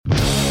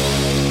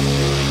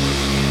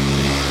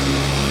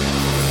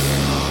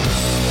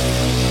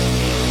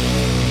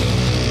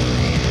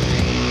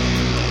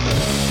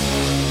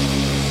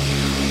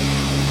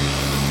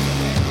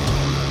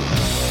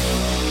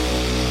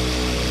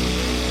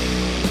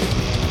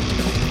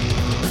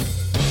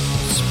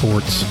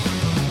Sports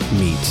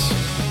Meets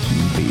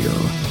Beer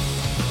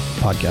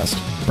podcast.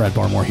 Brad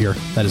Barmore here.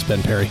 That is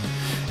Ben Perry.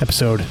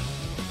 Episode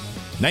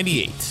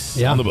 98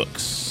 on the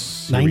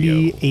books. Here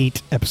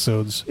 98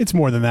 episodes. It's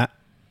more than that.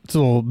 It's a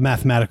little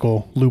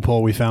mathematical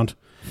loophole we found,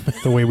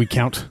 the way we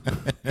count.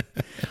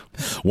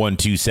 1,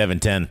 2, 7,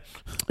 10.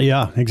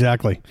 Yeah,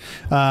 exactly.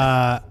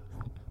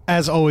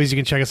 As always, you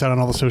can check us out on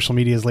all the social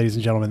medias, ladies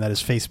and gentlemen. That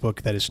is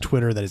Facebook, that is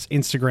Twitter, that is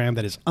Instagram,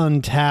 that is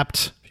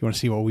Untapped. If you want to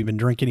see what we've been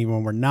drinking, even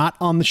when we're not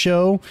on the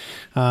show,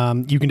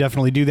 you can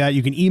definitely do that.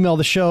 You can email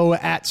the show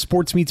at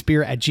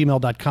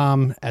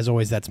sportsmeetsbeer@gmail.com. As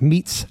always, that's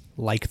meats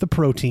like the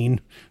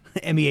protein,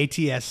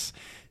 MEATS,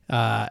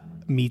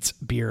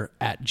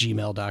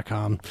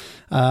 meetsbeer@gmail.com.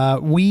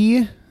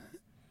 We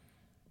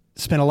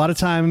spent a lot of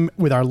time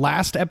with our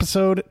last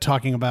episode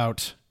talking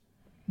about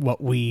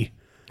what we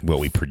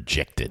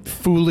projected.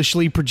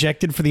 Foolishly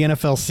projected for the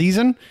NFL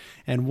season.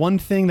 And one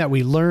thing that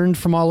we learned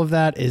from all of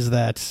that is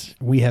that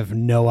we have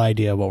no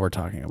idea what we're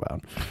talking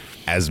about.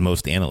 As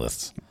most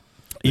analysts.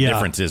 The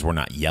difference is we're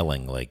not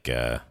yelling like,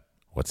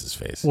 what's his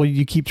face? Well,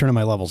 you keep turning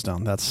my levels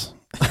down. That's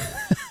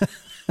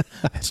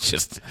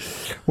just...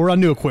 We're on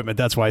new equipment.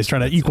 That's why he's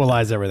trying to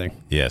equalize everything.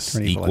 Yes,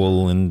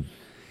 equal and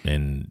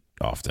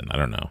often. I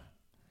don't know.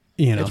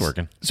 You know, it's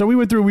working. So we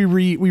went through, we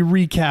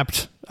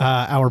recapped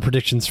our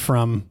predictions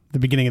from the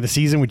beginning of the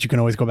season, which you can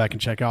always go back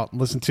and check out and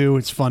listen to.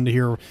 It's fun to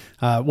hear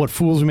what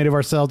fools we made of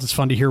ourselves. It's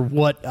fun to hear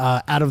what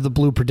out of the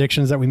blue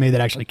predictions that we made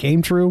that actually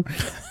came true.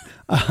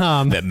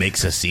 That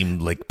makes us seem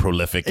like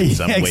prolific in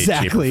some way,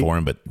 shape, or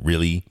form, but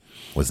really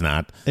was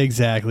not.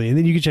 Exactly. And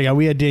then you can check out,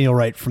 we had Daniel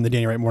Wright from the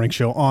Daniel Wright Morning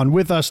Show on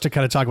with us to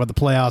kind of talk about the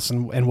playoffs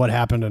and what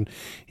happened.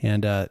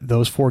 And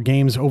those 4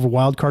 games over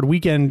Wild Card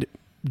Weekend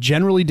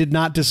generally did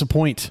not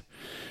disappoint.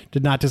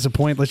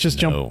 Let's just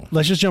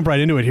jump right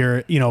into it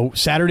here. You know,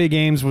 Saturday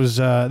games was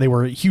they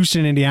were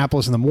Houston,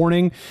 Indianapolis in the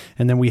morning,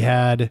 and then we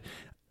had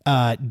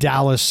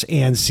Dallas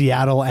and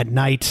Seattle at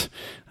night.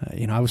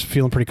 I was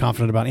feeling pretty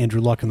confident about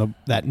Andrew Luck and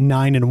that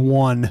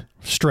 9-1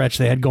 stretch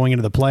they had going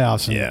into the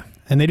playoffs.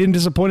 And they didn't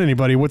disappoint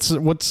anybody. What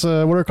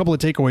are a couple of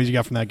takeaways you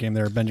got from that game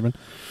there, Benjamin?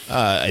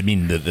 I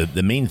mean,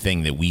 the main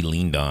thing that we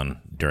leaned on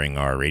during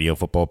our radio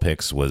football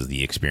picks was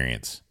the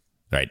experience.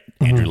 Right,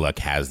 Andrew Luck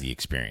has the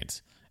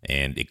experience.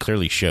 And it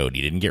clearly showed.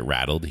 He didn't get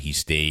rattled. He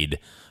stayed,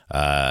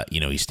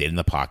 he stayed in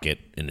the pocket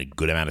in a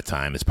good amount of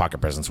time. His pocket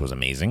presence was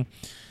amazing.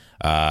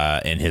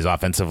 And his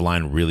offensive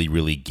line really,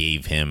 really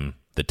gave him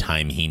the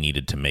time he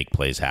needed to make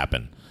plays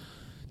happen.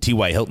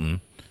 T.Y.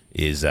 Hilton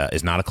is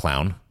not a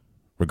clown,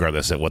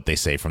 regardless of what they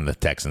say from the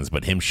Texans,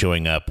 but him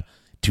showing up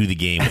to the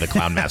game with a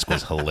clown mask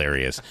was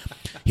hilarious.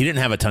 He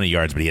didn't have a ton of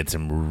yards, but he had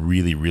some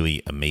really,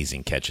 really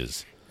amazing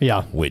catches.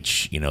 Yeah.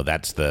 Which,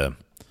 that's the...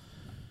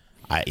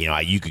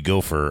 you could go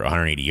for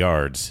 180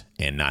 yards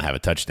and not have a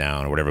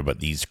touchdown or whatever,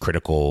 but these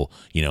critical,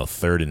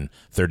 third and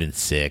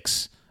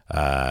 6,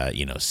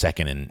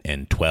 second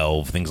and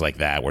 12, things like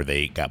that, where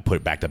they got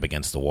backed up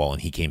against the wall,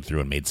 and he came through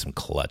and made some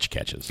clutch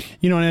catches.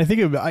 And I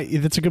think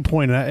that's a good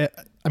point. I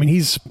mean,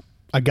 he's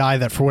a guy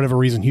that for whatever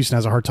reason Houston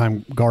has a hard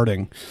time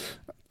guarding.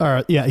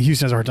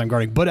 Houston has a hard time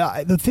guarding.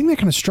 But the thing that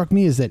kind of struck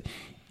me is that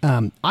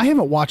I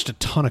haven't watched a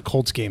ton of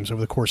Colts games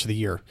over the course of the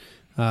year.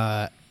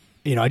 I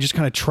just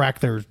kind of track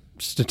their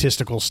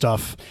statistical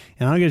stuff,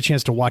 and I don't get a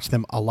chance to watch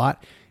them a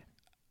lot.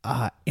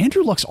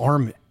 Andrew Luck's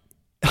arm,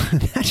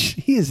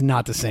 he is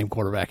not the same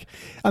quarterback.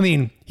 I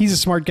mean, he's a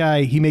smart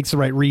guy. He makes the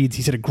right reads.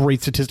 He's had a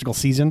great statistical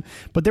season,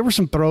 but there were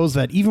some throws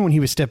that even when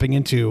he was stepping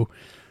into,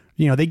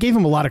 they gave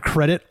him a lot of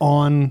credit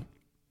on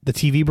the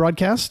TV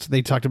broadcast.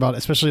 They talked about,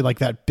 especially like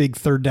that big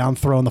third down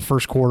throw in the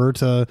first quarter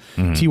to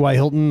T.Y.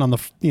 Hilton on the,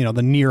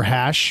 the near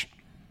hash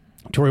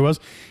to where he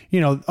was,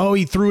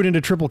 he threw it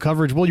into triple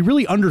coverage. Well, he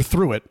really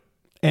underthrew it.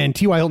 And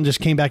T.Y. Hilton just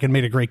came back and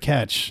made a great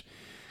catch.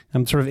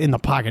 I'm sort of in the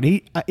pocket.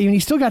 He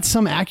still got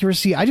some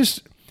accuracy.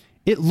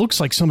 It looks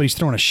like somebody's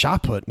throwing a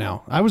shot put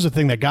now. That was the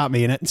thing that got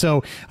me in it.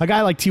 So a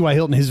guy like T.Y.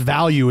 Hilton, his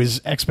value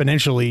is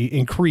exponentially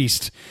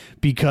increased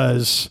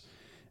because,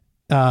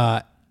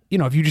 if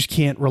you just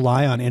can't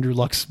rely on Andrew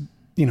Luck's,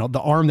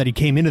 the arm that he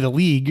came into the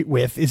league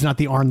with is not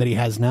the arm that he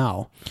has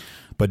now.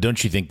 But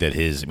don't you think that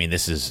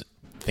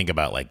think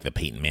about like the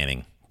Peyton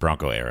Manning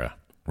Bronco era,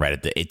 right?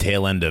 At the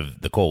tail end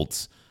of the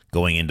Colts,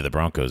 going into the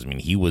Broncos,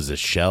 he was a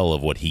shell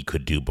of what he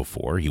could do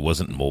before. He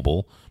wasn't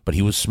mobile, but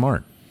he was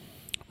smart.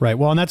 Right.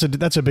 Well, and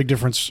that's a big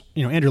difference.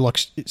 Andrew Luck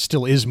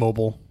still is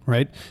mobile,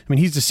 right?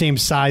 He's the same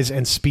size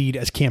and speed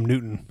as Cam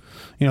Newton.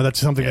 That's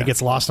something that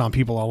gets lost on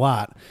people a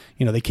lot.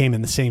 They came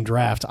in the same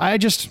draft.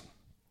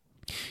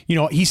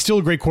 He's still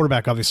a great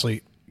quarterback,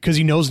 obviously, because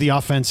he knows the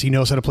offense. He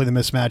knows how to play the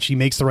mismatch. He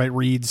makes the right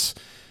reads.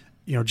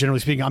 Generally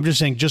speaking, I'm just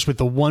saying, just with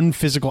the one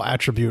physical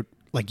attribute,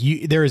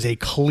 there is a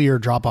clear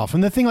drop off.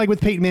 And the thing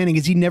with Peyton Manning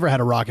is he never had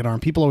a rocket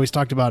arm. People always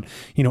talked about,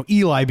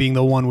 Eli being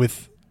the one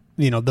with,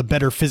 the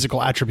better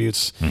physical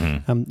attributes.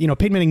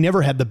 Peyton Manning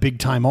never had the big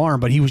time arm,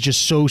 but he was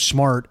just so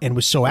smart and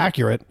was so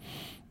accurate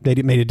that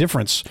it made a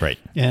difference. Right.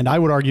 And I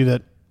would argue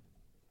that,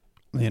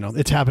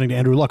 it's happening to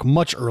Andrew Luck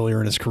much earlier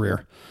in his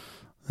career.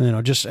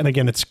 Just, and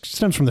again, it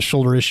stems from the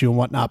shoulder issue and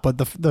whatnot, but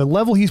the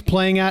level he's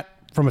playing at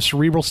from a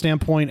cerebral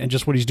standpoint and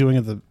just what he's doing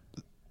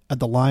at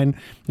the line,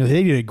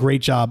 they did a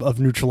great job of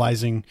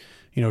neutralizing,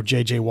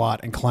 J.J. Watt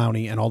and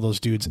Clowney and all those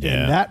dudes. Yeah.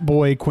 And that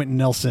boy, Quentin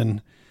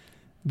Nelson,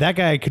 that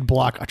guy could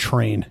block a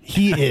train.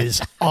 He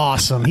is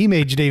awesome. He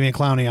made Jadeveon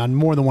Clowney on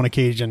more than one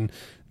occasion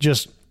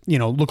just,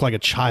 look like a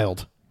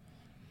child.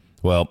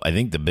 Well, I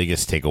think the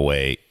biggest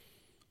takeaway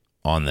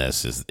on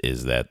this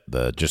is that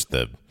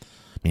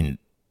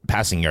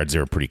passing yards, they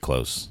were pretty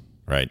close,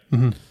 right?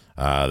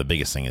 Mm-hmm. The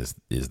biggest thing is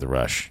the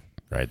rush,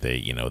 right?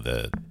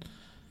 The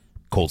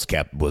Colts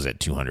cap was at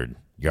 200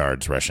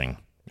 yards rushing.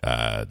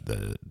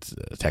 The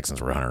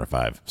Texans were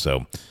 105.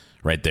 So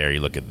right there, you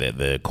look at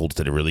the Colts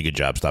did a really good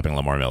job stopping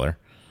Lamar Miller,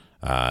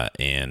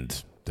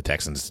 and the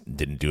Texans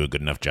didn't do a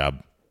good enough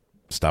job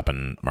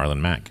stopping Marlon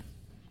Mack.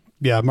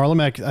 Yeah, Marlon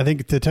Mack. I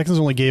think the Texans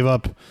only gave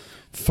up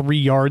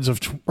 3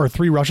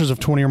 rushes of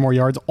 20 or more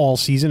yards all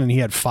season, and he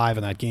had 5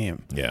 in that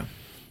game. Yeah.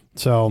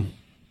 So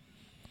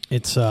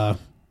it's it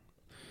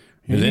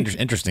was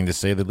interesting to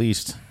say the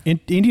least.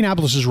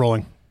 Indianapolis is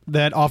rolling.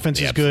 That offense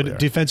is good.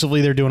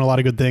 Defensively, they're doing a lot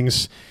of good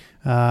things.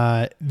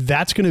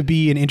 That's going to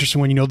be an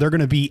interesting one. They're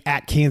going to be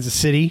at Kansas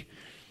City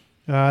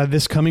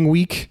this coming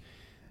week.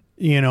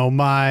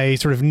 My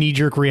sort of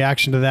knee-jerk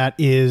reaction to that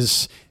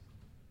is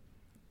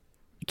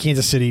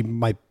Kansas City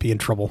might be in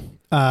trouble.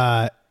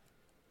 The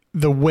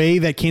way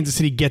that Kansas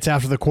City gets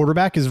after the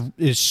quarterback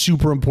is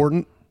super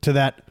important to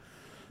that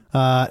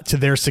to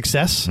their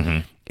success.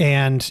 Mm-hmm.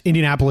 And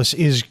Indianapolis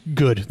is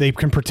good. They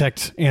can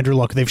protect Andrew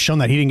Luck. They've shown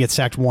that. He didn't get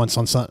sacked once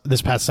on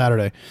this past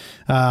Saturday.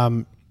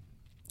 Kansas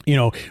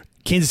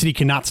City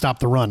cannot stop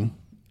the run.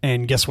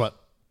 And guess what?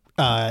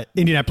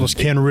 Indianapolis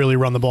can really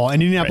run the ball.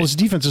 And Indianapolis'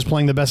 defense is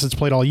playing the best it's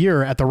played all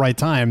year at the right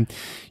time.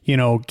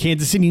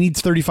 Kansas City needs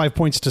 35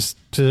 points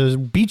to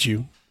beat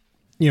you.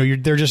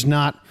 They're just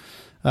not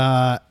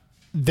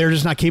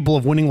capable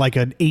of winning like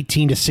an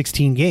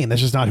 18-16 game. That's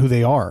just not who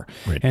they are.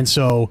 Right. And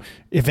so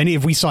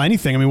if we saw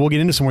anything, we'll get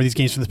into some more of these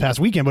games for this past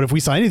weekend, but if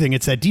we saw anything,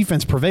 it's that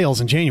defense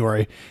prevails in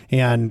January,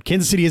 and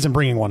Kansas City isn't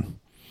bringing one.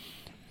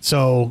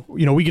 So,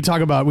 we've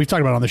talked about it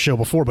on the show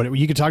before, but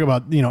you could talk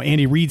about,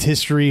 Andy Reid's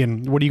history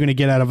and what are you going to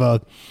get out of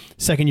a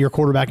second-year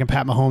quarterback and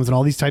Pat Mahomes and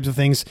all these types of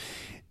things.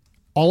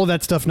 All of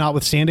that stuff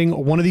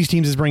notwithstanding, one of these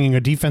teams is bringing a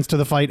defense to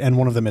the fight and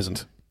one of them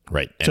isn't.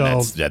 Right.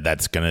 And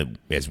that's going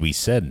to, as we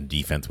said,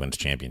 defense wins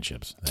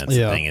championships. That's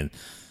the thing. And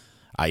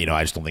I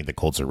just don't think the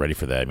Colts are ready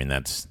for that.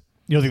 That's...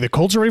 You don't think the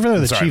Colts are ready for that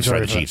or the Chiefs are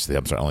ready for that?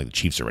 I'm sorry, only the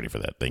Chiefs are ready for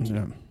that. Thank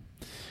you.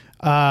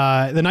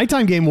 Yeah. The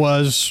nighttime game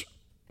was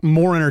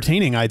more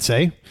entertaining, I'd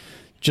say,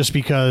 just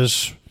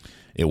because...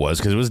 It was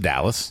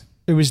Dallas.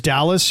 It was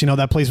Dallas.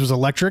 That place was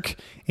electric.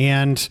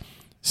 And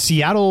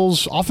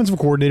Seattle's offensive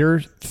coordinator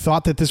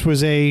thought that this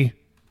was a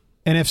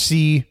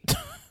NFC...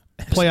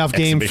 playoff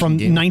game from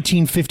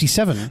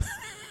 1957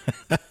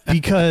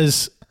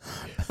 because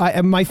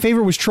my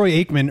favorite was Troy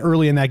Aikman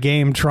early in that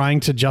game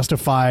trying to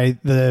justify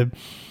the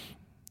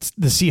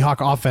Seahawk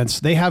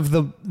offense. They have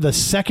the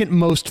second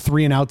most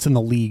 3-and-outs in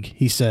the league,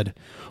 he said,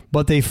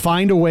 but they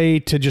find a way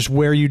to just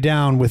wear you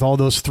down with all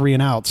those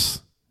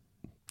 3-and-outs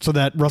so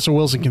that Russell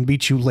Wilson can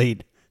beat you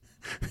late.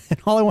 And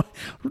what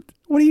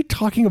are you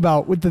talking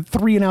about with the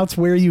 3-and-outs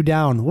wear you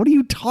down? What are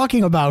you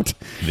talking about?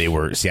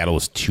 Seattle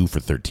was 2 for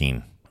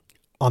 13.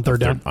 On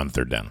third down? On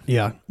third down.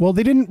 Yeah. Well,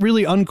 they didn't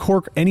really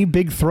uncork any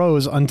big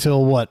throws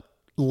until,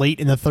 late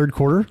in the third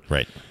quarter?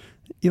 Right.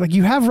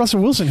 You have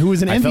Russell Wilson, who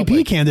was an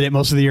MVP candidate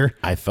most of the year.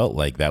 I felt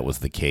like that was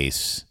the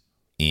case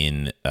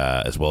in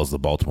as well as the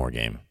Baltimore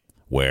game,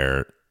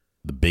 where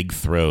the big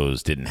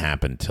throws didn't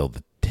happen till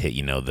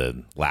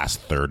the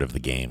last third of the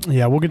game.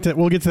 Yeah, we'll get to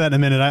that in a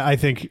minute. I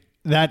think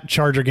that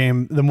Charger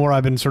game, the more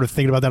I've been sort of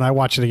thinking about that, and I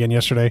watched it again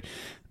yesterday,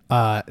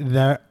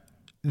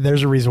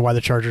 there's a reason why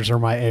the Chargers are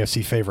my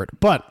AFC favorite.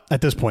 But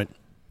at this point,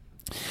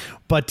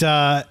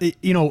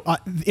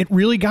 it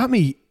really got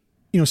me.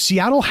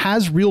 Seattle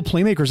has real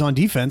playmakers on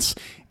defense,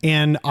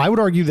 and I would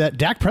argue that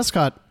Dak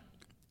Prescott,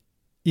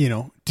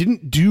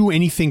 didn't do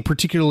anything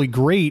particularly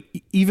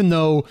great, even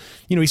though,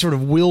 he sort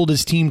of willed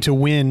his team to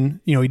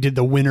win. He did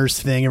the winners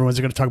thing.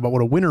 Everyone's going to talk about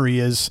what a winner he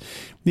is,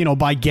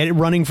 by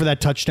running for that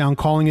touchdown,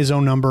 calling his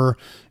own number,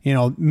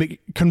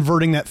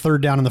 converting that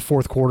third down in the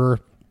fourth quarter.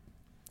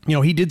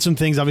 He did some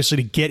things, obviously,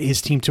 to get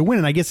his team to win.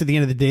 And I guess at the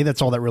end of the day,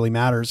 that's all that really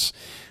matters.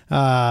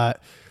 But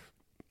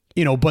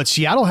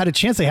Seattle had a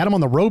chance. They had him on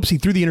the ropes. He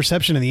threw the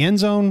interception in the end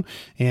zone.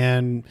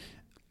 And,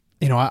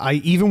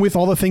 I even with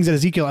all the things that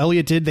Ezekiel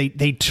Elliott did,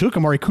 they took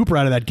Amari Cooper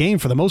out of that game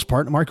for the most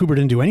part. Amari Cooper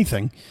didn't do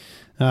anything.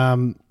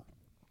 And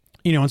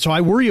so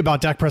I worry about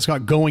Dak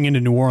Prescott going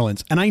into New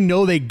Orleans. And I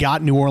know they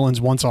got New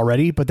Orleans once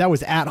already, but that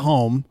was at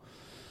home.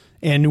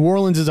 And New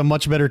Orleans is a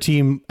much better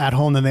team at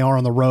home than they are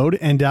on the road,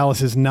 and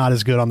Dallas is not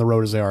as good on the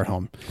road as they are at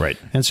home. Right.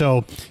 And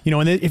so,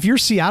 and if you're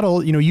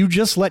Seattle, you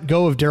just let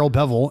go of Darrell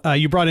Bevell.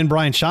 You brought in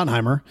Brian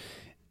Schottenheimer.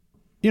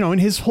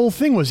 And his whole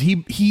thing was he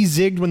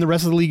zigged when the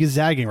rest of the league is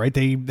zagging, right?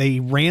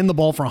 They ran the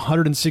ball for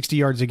 160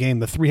 yards a game,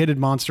 the three-headed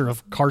monster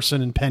of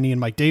Carson and Penny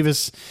and Mike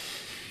Davis.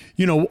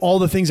 all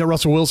the things that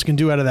Russell Wilson can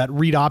do out of that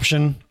read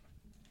option.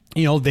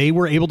 They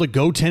were able to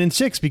go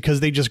 10-6 because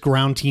they just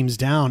ground teams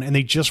down, and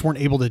they just weren't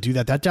able to do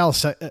that. That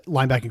Dallas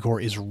linebacking core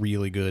is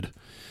really good.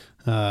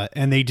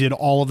 And they did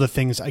all of the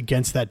things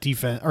against that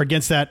defense or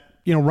against that,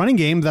 running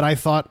game that I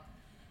thought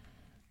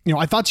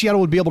Seattle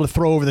would be able to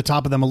throw over the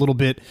top of them a little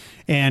bit.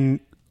 And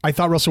I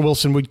thought Russell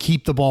Wilson would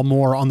keep the ball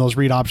more on those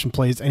read option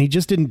plays, and he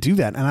just didn't do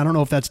that. And I don't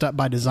know if that's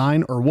by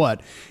design or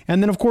what.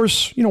 And then, of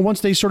course,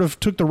 once they sort of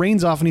took the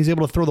reins off and he's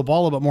able to throw the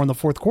ball a little bit more in the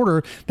fourth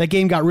quarter, that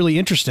game got really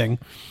interesting.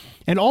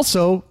 And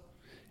also,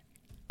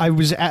 I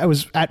was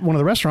at one of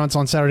the restaurants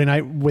on Saturday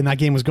night when that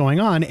game was going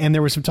on, and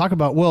there was some talk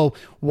about, well,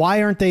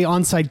 why aren't they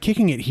onside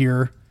kicking it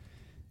here?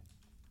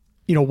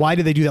 Why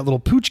did they do that little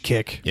pooch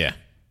kick? Yeah.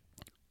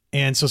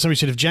 And so somebody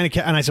said,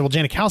 and I said, well,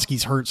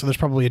 Janikowski's hurt, so there's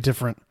probably a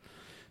different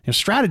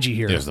strategy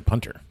here. There's the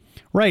punter.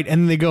 Right.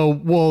 And they go,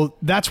 well,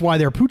 that's why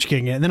they're pooch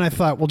kicking it. And then I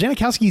thought, well,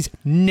 Janikowski's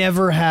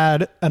never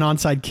had an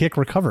onside kick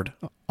recovered.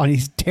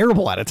 He's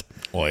terrible at it.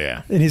 Oh,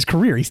 yeah. In his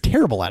career, he's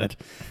terrible at it.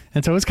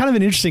 And so it's kind of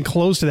an interesting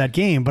close to that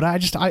game. But I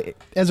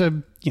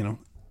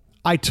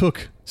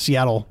took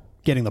Seattle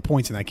getting the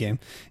points in that game,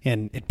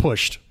 and it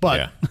pushed.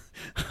 But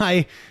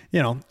yeah.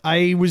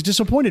 I was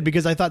disappointed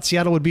because I thought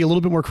Seattle would be a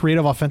little bit more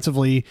creative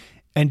offensively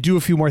and do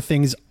a few more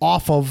things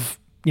off of,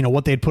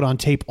 what they had put on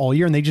tape all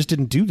year, and they just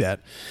didn't do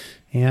that.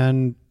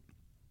 And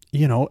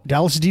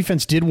Dallas'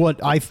 defense did what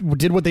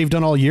they've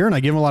done all year, and I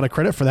give them a lot of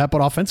credit for that. But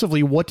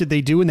offensively, what did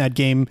they do in that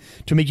game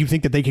to make you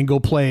think that they can go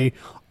play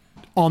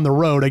on the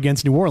road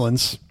against New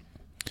Orleans?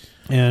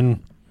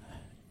 And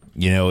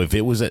if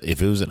it was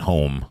at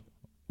home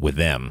with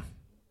them,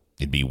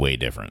 it'd be way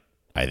different.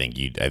 I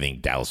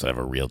think Dallas would have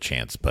a real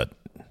chance, but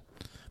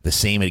the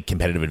same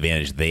competitive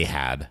advantage they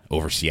had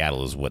over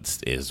Seattle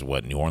is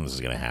what New Orleans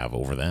is going to have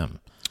over them.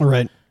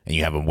 Right. And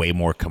you have a way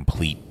more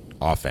complete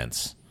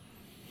offense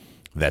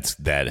that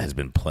has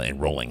been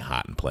rolling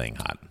hot and playing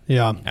hot.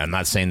 Yeah. And I'm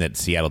not saying that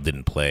Seattle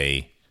didn't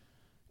play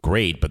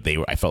great, but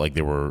I felt like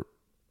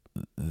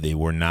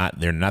they're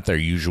not their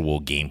usual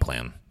game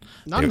plan.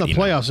 Not in the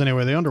playoffs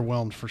anyway. They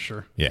underwhelmed for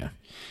sure. Yeah.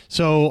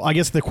 So I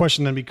guess the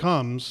question then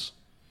becomes,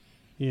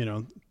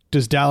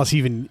 does Dallas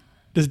even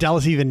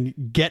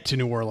get to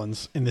New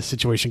Orleans in this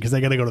situation? Because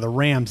they got to go to the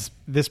Rams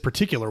this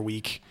particular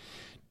week.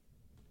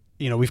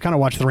 We've kind of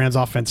watched the Rams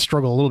offense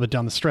struggle a little bit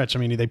down the stretch. I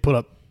mean, they put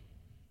up,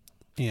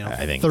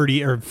 I think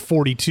 30 or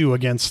 42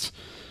 against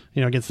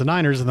the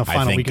Niners in the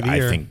final week of the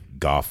year. I think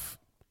Goff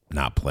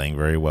not playing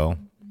very well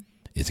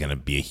is going to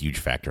be a huge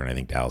factor, and I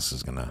think Dallas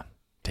is going to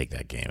take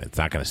that game. It's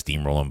not going to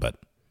steamroll them, but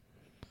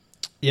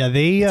yeah,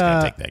 it's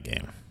going to take that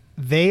game.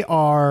 They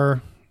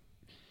are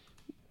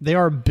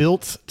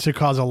built to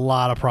cause a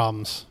lot of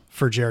problems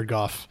for Jared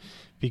Goff,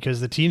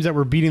 because the teams that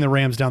were beating the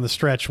Rams down the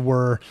stretch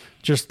were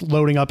just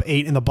loading up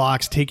 8 in the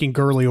box, taking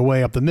Gurley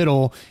away up the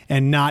middle,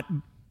 and not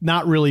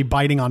really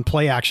biting on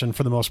play action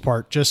for the most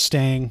part, just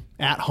staying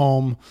at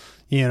home,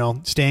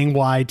 staying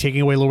wide,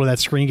 taking away a little of that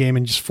screen game,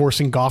 and just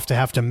forcing Goff to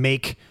have to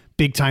make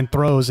big-time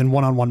throws in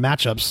one-on-one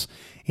matchups.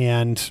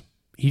 And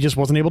he just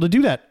wasn't able to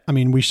do that. I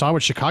mean, we saw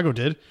what Chicago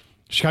did.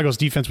 Chicago's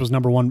defense was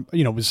number one,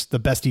 was the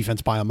best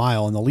defense by a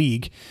mile in the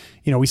league.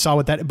 We saw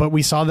what that, but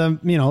we saw them,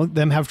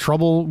 them have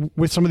trouble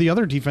with some of the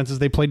other defenses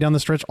they played down the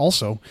stretch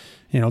also.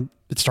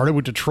 It started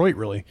with Detroit,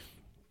 really.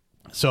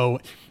 So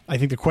I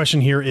think the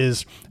question here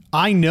is,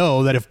 I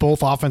know that if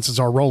both offenses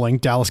are rolling,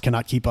 Dallas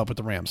cannot keep up with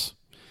the Rams,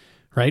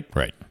 right?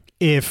 Right.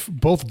 If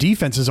both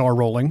defenses are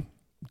rolling,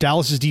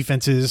 Dallas's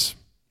defense is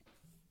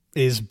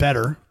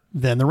better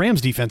than the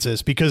Rams defense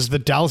is, because the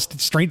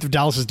strength of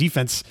Dallas's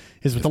defense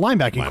is with the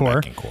linebacking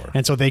core.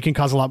 And so they can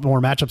cause a lot more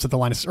matchups at the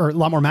line or a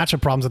lot more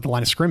matchup problems at the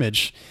line of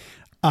scrimmage.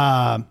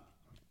 The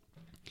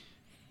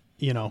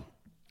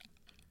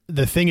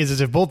thing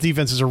is if both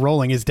defenses are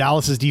rolling, is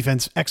Dallas's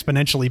defense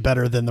exponentially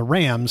better than the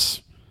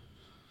Rams,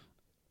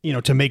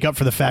 to make up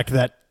for the fact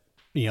that,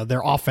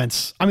 their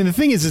offense. I mean, the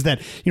thing is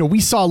that,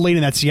 we saw late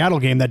in that Seattle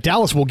game that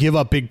Dallas will give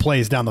up big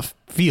plays down the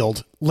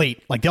field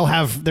late. Like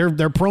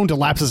they're prone to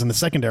lapses in the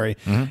secondary.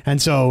 Mm-hmm.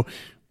 And so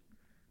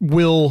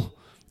will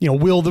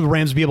the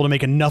Rams be able to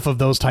make enough of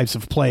those types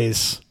of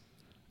plays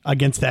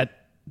against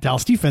that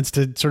Dallas defense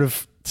to sort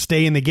of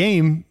stay in the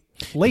game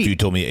late?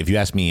 If you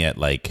asked me at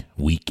like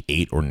week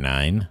 8 or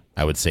 9,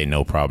 I would say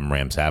no problem,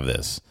 Rams have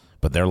this.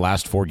 But their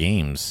last 4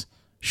 games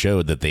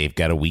showed that they've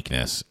got a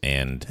weakness,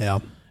 and yeah.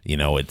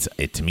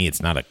 To me,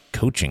 it's not a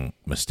coaching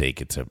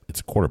mistake. It's a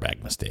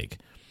quarterback mistake.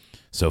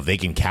 So if they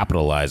can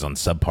capitalize on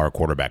subpar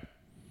quarterback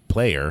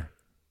player,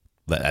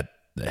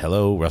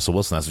 hello, Russell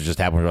Wilson. That's what just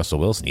happened with Russell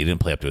Wilson. He didn't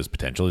play up to his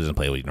potential. He doesn't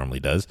play what he normally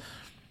does.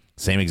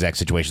 Same exact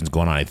situation's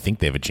going on. I think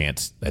they have a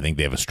chance. I think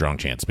they have a strong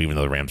chance, even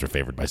though the Rams are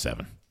favored by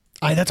 7.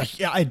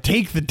 I'd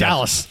take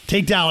Dallas.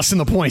 Take Dallas in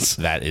the points.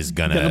 That is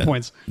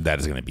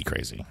gonna be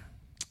crazy.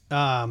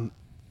 I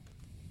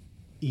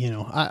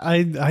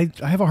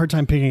have a hard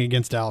time picking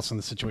against Dallas in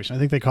this situation. I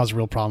think they cause a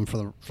real problem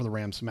for the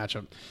Rams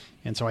matchup.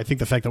 And so I think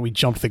the fact that we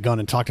jumped the gun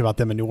and talked about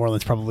them in New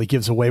Orleans probably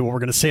gives away what we're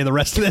going to say the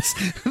rest of this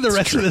of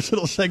this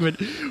little segment.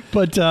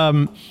 But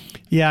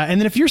yeah, and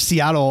then if you're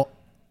Seattle,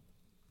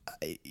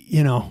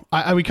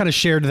 we kind of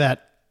shared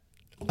that.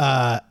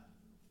 I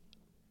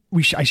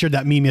shared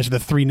that meme yesterday,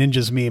 the Three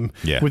Ninjas meme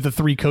with the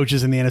three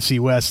coaches in the NFC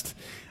West.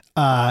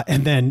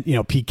 And then,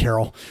 Pete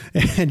Carroll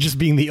and just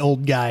being the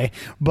old guy.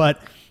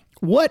 But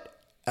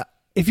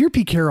if you're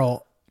Pete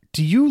Carroll,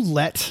 do you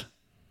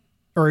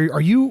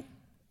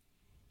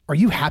are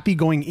you happy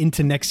going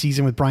into next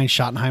season with Brian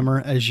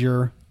Schottenheimer as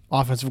your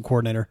offensive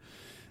coordinator?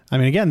 I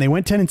mean, again, they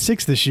went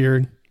 10-6 this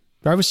year.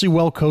 They're obviously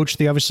well coached.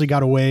 They obviously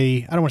got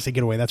away. I don't want to say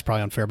get away. That's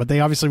probably unfair, but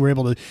they obviously were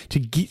able to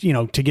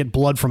get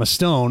blood from a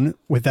stone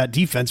with that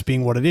defense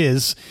being what it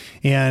is.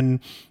 And,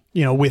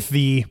 with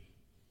the,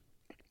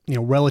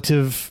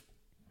 relative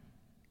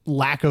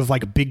lack of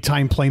like big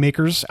time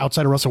playmakers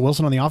outside of Russell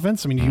Wilson on the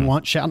offense. I mean, do you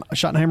want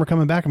Schottenheimer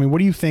coming back? I mean, what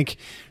do you think,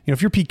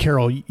 if you're Pete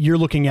Carroll, you're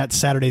looking at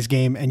Saturday's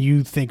game and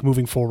you think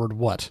moving forward,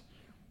 what?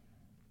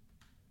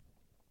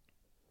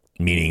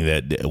 Meaning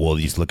that, well,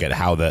 you just look at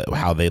how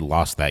they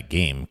lost that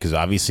game, because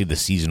obviously the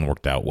season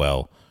worked out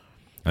well,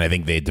 and I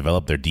think they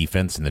developed their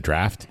defense in the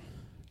draft,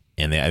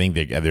 and I think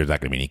there's not going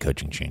to be any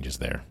coaching changes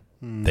there.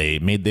 They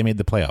made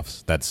the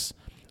playoffs.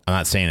 I'm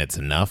not saying it's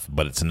enough,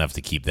 but it's enough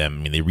to keep them.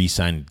 I mean, they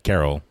re-signed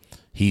Carroll.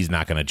 He's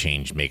not going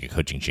to make a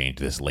coaching change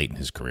this late in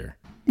his career.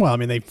 Well, I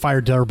mean, they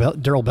fired Darrell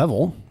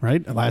Bevell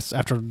right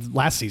after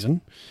last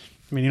season.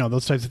 I mean,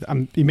 those types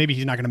of maybe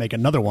he's not going to make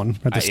another one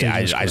at this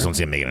stage. I just don't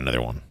see him making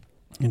another one.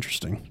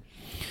 Interesting.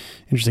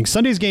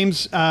 Sunday's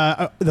games,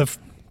 the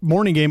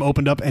morning game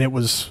opened up and it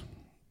was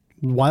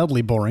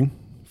wildly boring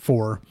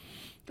for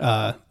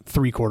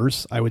 3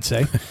 quarters, I would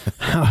say.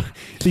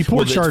 The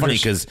poor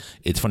Chargers.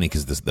 It's funny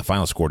because the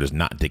final score does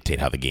not dictate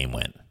how the game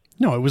went.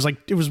 No, it was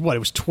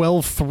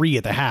 12-3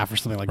 at the half or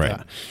something like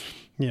that.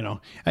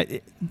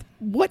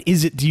 What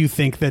is it, do you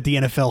think, that the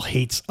NFL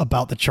hates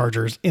about the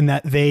Chargers in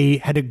that they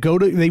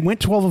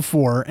went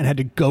 12-4 and had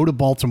to go to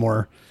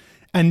Baltimore,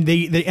 and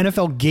the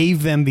NFL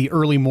gave them the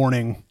early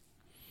morning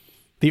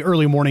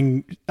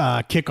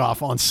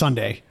kickoff on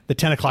Sunday, the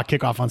 10 o'clock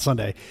kickoff on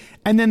Sunday.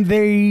 And then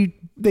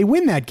they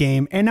win that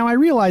game. And now I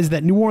realize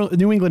that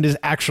New England is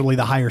actually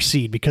the higher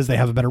seed because they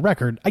have a better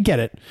record. I get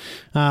it.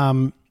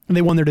 And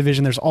they won their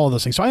division. There's all of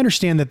those things. So I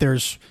understand that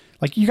there's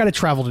you got to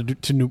travel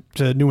to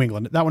New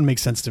England. That one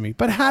makes sense to me.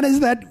 But how does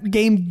that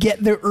game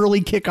get their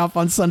early kickoff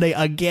on Sunday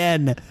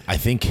again? I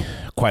think,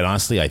 quite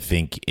honestly,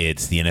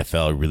 it's the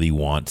NFL really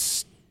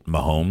wants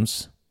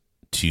Mahomes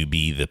to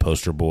be the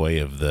poster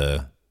boy of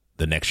the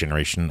next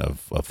generation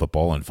of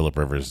football, and Phillip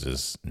Rivers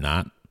is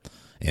not.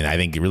 And I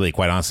think really,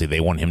 quite honestly, they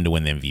want him to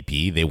win the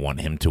MVP. They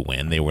want him to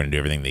win. They want to do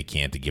everything they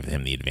can to give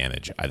him the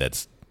advantage.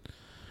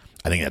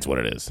 I think that's what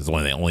it is. It's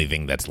the only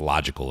thing that's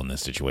logical in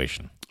this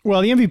situation.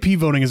 Well, the MVP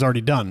voting is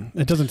already done.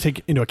 It doesn't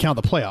take into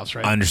account the playoffs,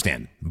 right? I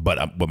understand.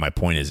 But my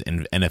point is,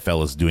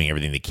 NFL is doing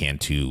everything they can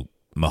to.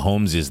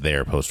 Mahomes is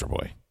their poster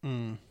boy.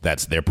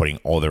 They're putting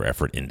all their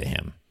effort into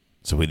him.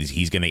 So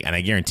he's going to, and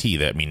I guarantee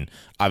that,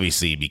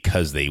 obviously,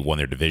 because they won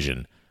their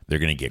division, they're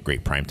going to get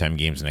great primetime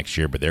games next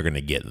year, but they're going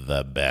to get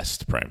the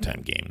best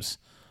primetime games.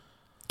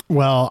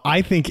 Well,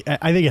 I think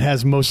it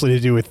has mostly to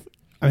do with,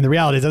 the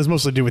reality is it has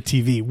mostly to do with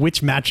TV.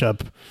 Which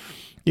matchup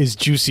is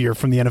juicier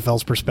from the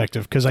NFL's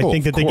perspective? Because I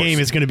think that the game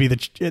is going to be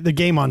the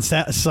game on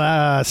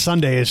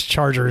Sunday is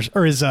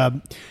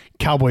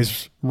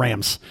Cowboys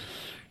Rams.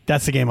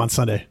 That's the game on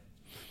Sunday.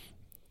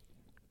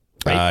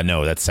 Right?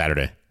 No, that's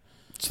Saturday.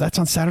 So that's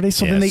on Saturday.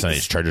 So then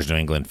Sunday's Chargers, New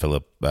England,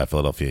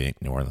 Philadelphia,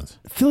 New Orleans.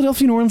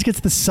 Philadelphia, New Orleans gets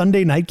the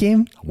Sunday night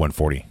game.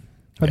 1:40.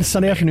 Or the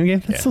Sunday afternoon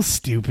game. That's so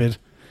stupid.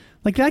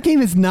 That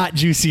game is not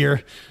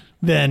juicier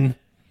than.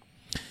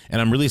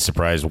 And I'm really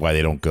surprised why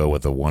they don't go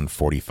with a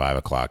 1:45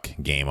 o'clock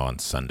game on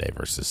Sunday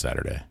versus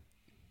Saturday.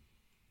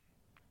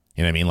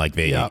 You know what I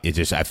mean? It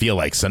just, I feel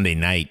like Sunday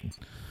night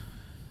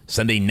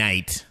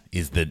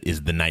is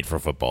the night for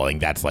football. I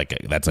think that's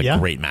a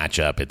great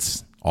matchup.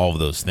 It's all of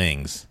those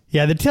things.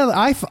 Yeah,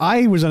 I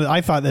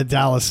thought that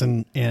Dallas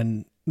and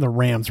the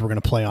Rams were going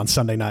to play on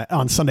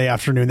Sunday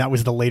afternoon. That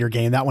was the later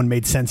game. That one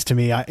made sense to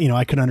me.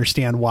 I could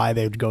understand why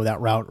they would go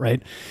that route,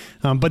 right?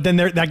 But then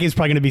that game's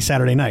probably going to be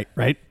Saturday night,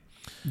 right?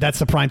 That's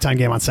the primetime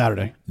game on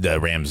Saturday. The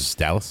Rams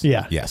Dallas?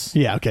 Yeah. Yes.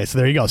 Yeah, okay. So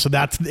there you go. So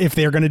that's, if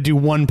they're going to do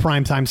one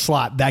primetime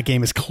slot, that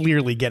game is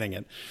clearly getting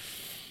it.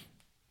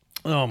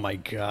 Oh my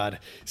God.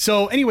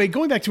 So anyway,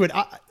 going back to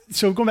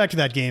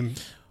that game.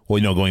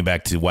 Well, going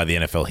back to why the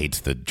NFL hates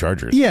the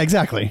Chargers. Yeah,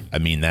 exactly.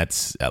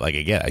 That's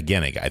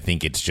again, I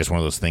think it's just one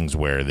of those things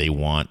where they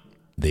want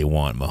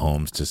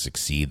Mahomes to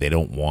succeed. They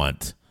don't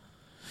want.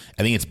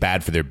 I think it's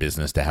bad for their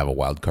business to have a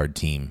wild card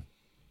team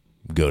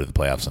go to the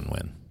playoffs and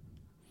win.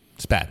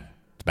 It's bad.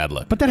 It's bad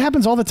luck. But that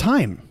happens all the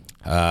time.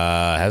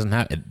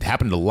 It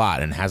happened a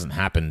lot, and hasn't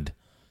happened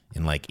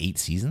in 8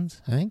 seasons.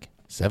 I think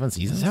 7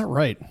 seasons. Is that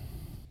right?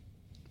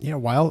 Yeah,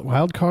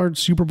 wild card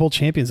Super Bowl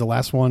champions. The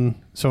last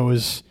one. So it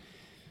was.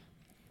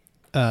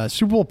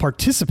 Super Bowl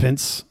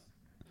participants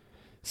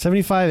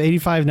 75,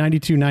 85,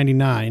 92,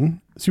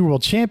 99. Super Bowl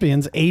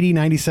champions 80,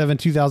 97,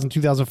 2000,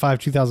 2005,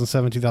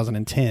 2007,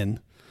 2010.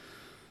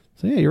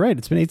 So yeah, you're right.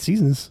 It's been 8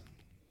 seasons.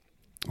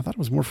 I thought it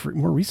was more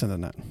recent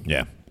than that.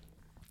 Yeah.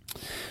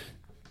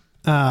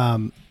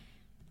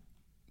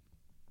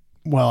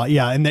 Well,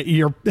 yeah, and that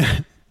you're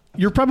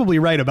probably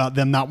right about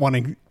them not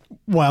wanting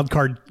wild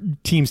card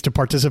teams to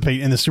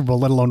participate in the Super Bowl,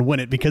 let alone win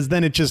it, because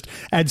then it just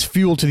adds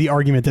fuel to the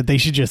argument that they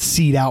should just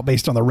seed out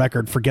based on the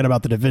record, forget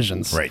about the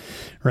divisions.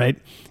 Right.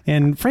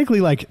 And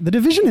frankly, like, the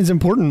division is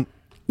important,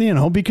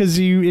 because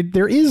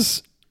there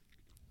is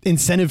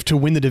incentive to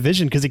win the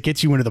division because it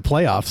gets you into the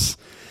playoffs.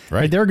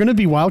 Right. There are going to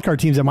be wild card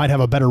teams that might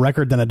have a better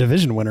record than a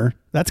division winner.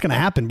 That's going to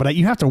happen, but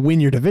you have to win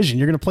your division.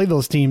 You're going to play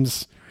those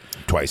teams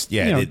twice.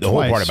 Yeah. The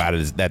whole part about it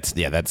is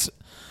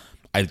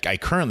I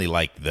currently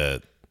like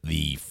I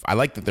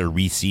like that they're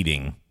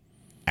reseeding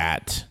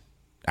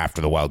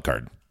after the wild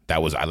card.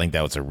 I think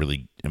that was a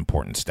really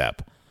important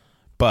step.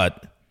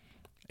 But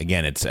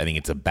again, I think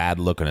it's a bad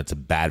look, and it's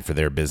bad for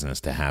their business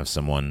to have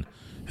someone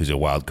who's a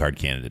wild card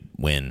candidate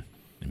win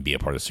and be a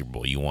part of the Super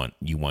Bowl. You want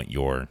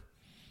your,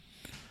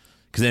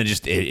 because then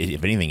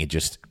if anything, it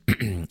just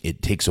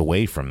it takes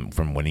away from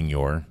winning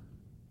your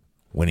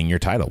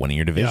title, winning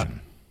your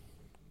division.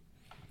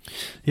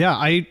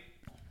 Yeah,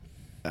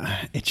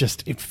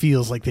 it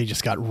feels like they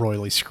just got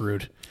royally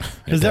screwed.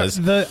 It does.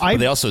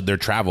 Their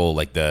travel,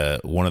 like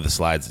one of the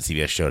slides that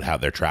CBS showed how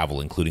their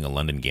travel, including a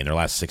London game, their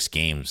last 6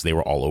 games, they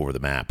were all over the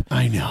map.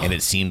 I know. And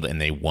it seemed,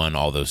 and they won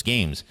all those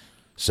games.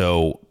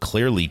 So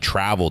clearly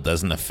travel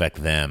doesn't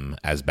affect them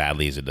as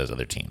badly as it does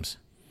other teams.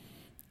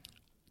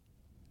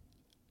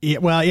 Yeah,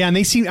 well, yeah, and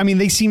they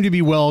seem to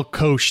be well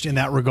coached in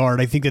that regard.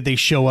 I think that they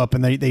show up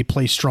and they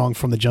play strong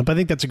from the jump. I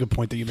think that's a good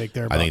point that you make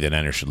there. I think the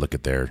Niners should look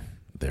at their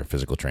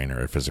physical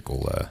trainer or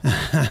physical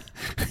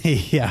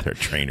yeah, their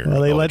trainer.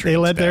 Well, they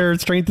let their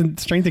strength and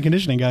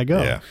conditioning guy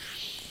go.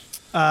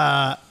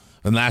 Yeah.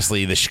 And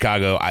lastly, the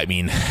Chicago,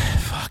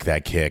 fuck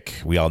that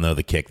kick. We all know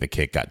the kick. The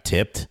kick got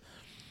tipped.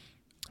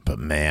 But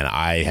man,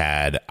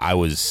 I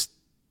was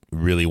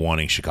really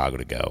wanting Chicago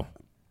to go.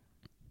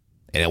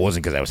 And it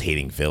wasn't because I was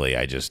hating Philly.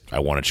 I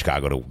wanted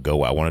Chicago to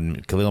go. I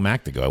wanted Khalil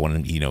Mack to go. I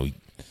wanted,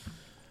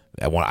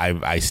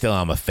 I still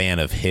am a fan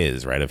of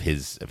his, right? Of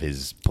his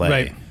play.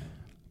 Right.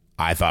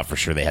 I thought for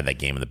sure they had that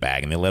game in the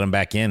bag, and they let him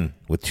back in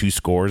with 2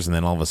 scores, and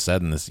then all of a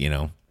sudden this,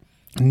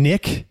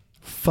 Nick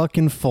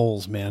fucking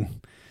Foles,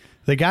 man.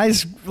 The guy,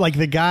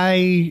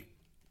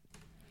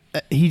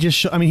 he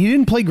just, he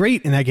didn't play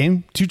great in that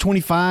game.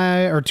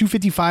 225 or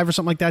 255 or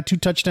something like that. 2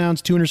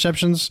 touchdowns, 2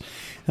 interceptions.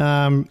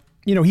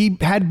 He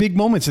had big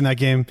moments in that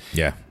game.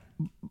 Yeah.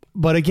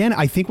 But again,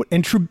 I think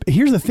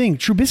here's the thing.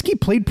 Trubisky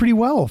played pretty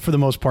well for the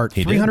most part.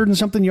 300 and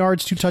something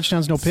yards, 2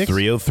 touchdowns, no picks.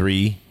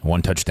 303,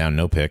 1 touchdown,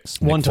 no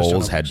picks. Nick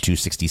Foles had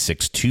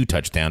 266, 2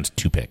 touchdowns,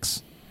 2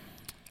 picks.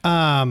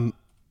 Philadelphia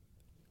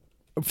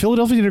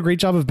did a great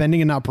job of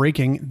bending and not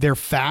breaking. They're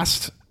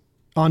fast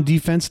on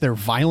defense. They're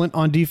violent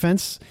on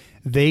defense.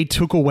 They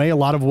took away a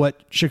lot of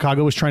what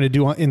Chicago was trying to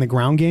do in the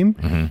ground game.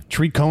 Mm-hmm.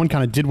 Tariq Cohen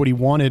kind of did what he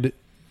wanted,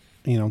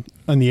 in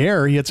the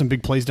air. He had some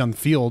big plays down the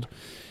field.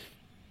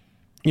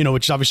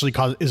 Which obviously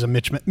is a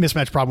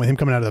mismatch problem with him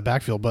coming out of the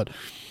backfield. But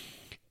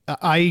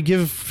I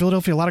give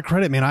Philadelphia a lot of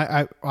credit, man.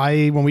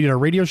 I when we did our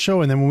radio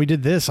show and then when we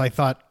did this, I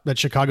thought that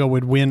Chicago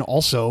would win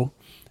also.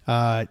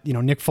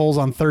 Nick Foles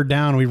on 3rd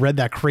down, we read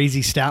that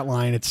crazy stat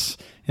line. It's,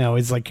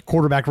 it's like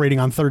quarterback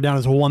rating on 3rd down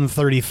is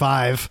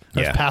 135.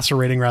 That's passer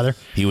rating, rather.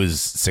 He was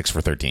 6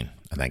 for 13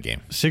 in that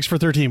game. 6 for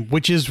 13,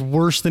 which is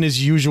worse than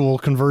his usual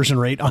conversion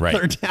rate on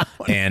 3rd down.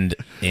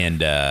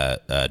 and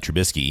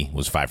Trubisky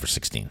was 5 for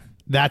 16.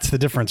 That's the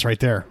difference right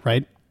there,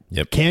 right?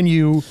 Yep. Can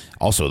you...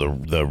 Also,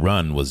 the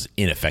run was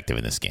ineffective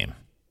in this game.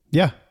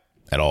 Yeah.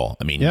 At all.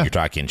 You're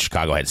talking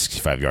Chicago had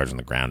 65 yards on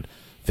the ground.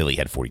 Philly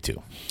had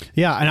 42.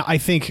 Yeah, and I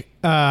think,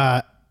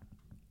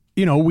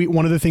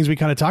 one of the things we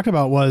kind of talked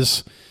about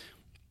was,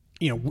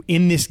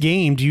 in this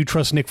game, do you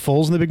trust Nick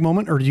Foles in the big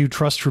moment or do you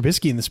trust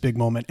Trubisky in this big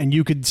moment? And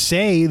you could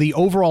say the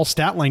overall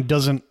stat line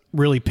doesn't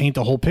really paint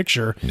the whole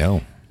picture.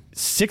 No.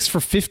 6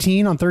 for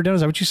 15 on 3rd down.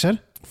 Is that what you said?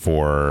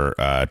 For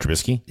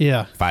Trubisky?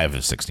 Yeah. 5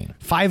 of 16.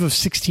 5 of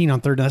 16 on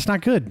 3rd down. That's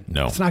not good.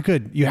 No. It's not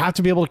good. You have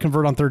to be able to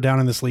convert on 3rd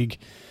down in this league,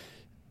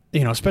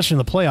 especially in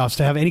the playoffs,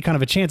 to have any kind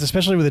of a chance,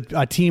 especially with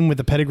a team with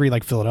a pedigree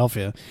like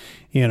Philadelphia,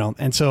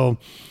 And so,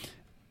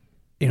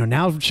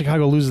 now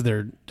Chicago loses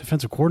their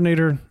defensive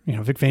coordinator.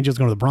 Vic Fangio's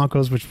going to the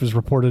Broncos, which was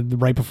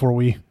reported right before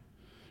we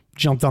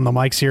jumped on the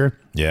mics here.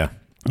 Yeah.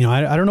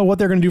 I don't know what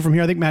they're going to do from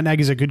here. I think Matt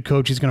Nagy's a good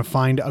coach. He's going to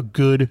find a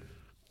good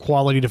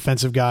quality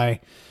defensive guy,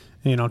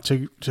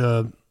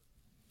 to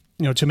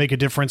make a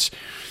difference.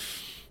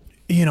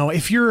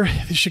 If you're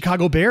the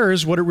Chicago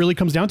Bears, what it really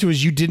comes down to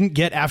is you didn't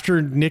get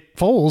after Nick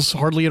Foles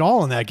hardly at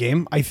all in that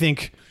game. I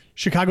think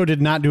Chicago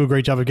did not do a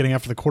great job of getting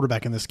after the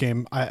quarterback in this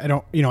game. I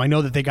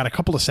know that they got a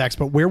couple of sacks,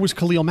 but where was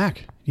Khalil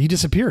Mack? He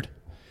disappeared.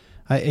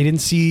 I didn't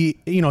see,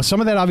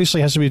 some of that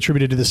obviously has to be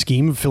attributed to the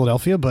scheme of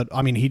Philadelphia, but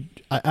I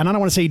don't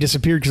want to say he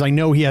disappeared because I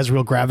know he has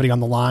real gravity on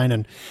the line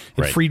and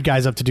it freed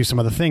guys up to do some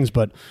other things,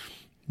 but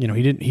he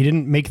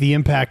didn't make the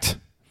impact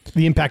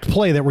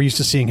play that we're used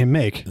to seeing him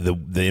make.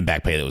 The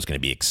impact play that was going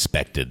to be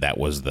expected, I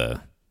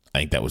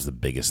think that was the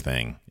biggest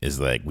thing, is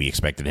like we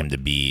expected him to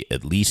be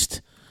at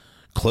least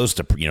close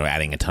to,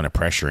 adding a ton of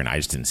pressure, and I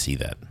just didn't see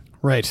that.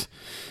 Right.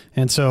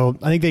 And so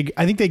I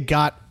think they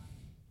got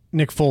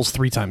Nick Foles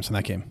 3 times in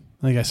that game.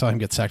 I think I saw him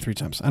get sacked 3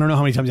 times. I don't know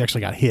how many times he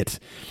actually got hit.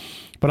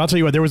 But I'll tell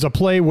you what, there was a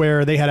play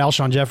where they had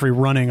Alshon Jeffrey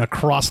running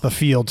across the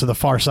field to the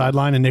far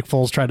sideline, and Nick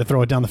Foles tried to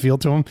throw it down the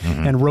field to him,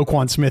 and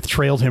Roquan Smith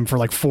trailed him for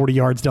like 40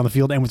 yards down the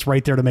field and was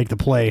right there to make the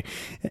play.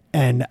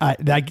 And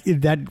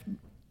that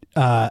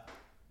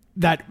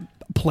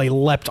play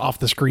leapt off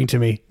the screen to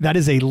me. That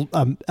is a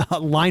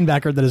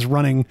linebacker that is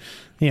running,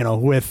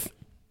 with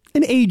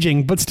an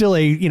aging but still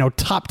a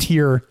top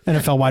tier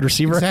NFL wide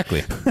receiver.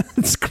 Exactly.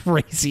 It's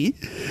crazy.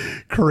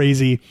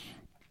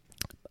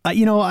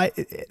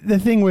 The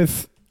thing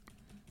with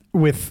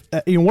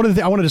one of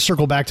the I wanted to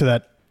circle back to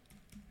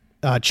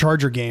that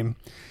Charger game.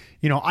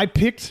 I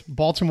picked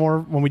Baltimore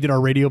when we did our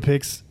radio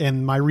picks,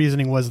 and my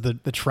reasoning was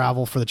the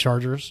travel for the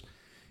Chargers.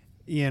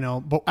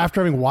 But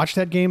after having watched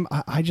that game,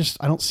 I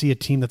don't see a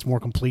team that's more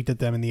complete than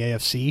them in the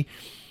AFC,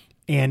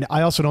 and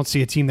I also don't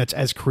see a team that's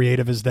as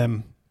creative as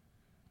them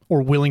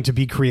or willing to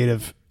be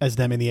creative as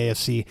them in the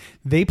AFC.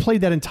 They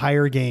played that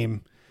entire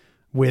game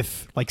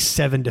with like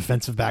 7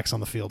 defensive backs on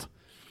the field.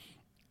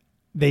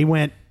 They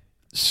went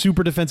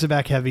super defensive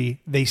back heavy.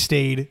 They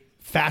stayed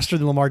faster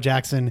than Lamar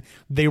Jackson.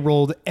 They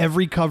rolled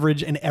every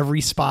coverage and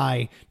every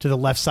spy to the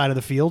left side of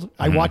the field.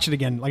 I watched it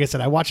again. Like I said,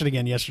 I watched it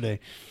again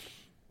yesterday.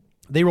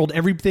 They rolled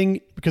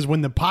everything because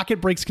when the pocket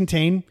breaks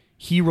contain,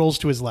 he rolls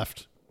to his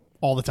left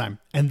all the time.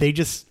 And they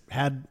just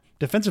had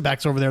defensive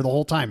backs over there the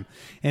whole time.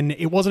 And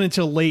it wasn't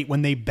until late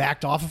when they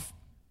backed off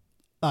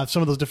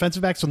some of those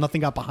defensive backs so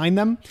nothing got behind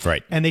them.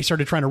 Right. And they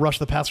started trying to rush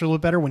the passer a little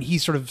bit better when he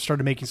sort of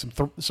started making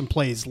some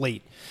plays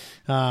late.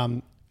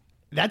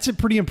 That's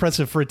pretty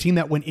impressive for a team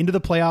that went into the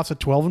playoffs at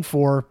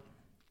 12-4.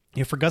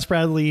 For Gus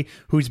Bradley,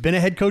 who's been a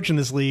head coach in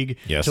this league,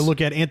 yes, to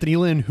look at Anthony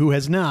Lynn, who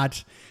has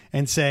not,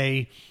 and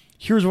say,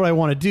 here's what I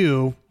want to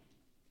do,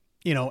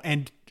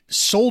 and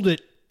sold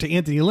it to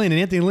Anthony Lynn.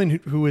 And Anthony Lynn,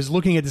 who is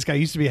looking at this guy,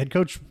 used to be a head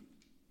coach.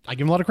 I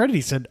give him a lot of credit.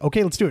 He said,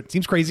 okay, let's do it.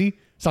 Seems crazy.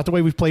 It's not the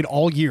way we've played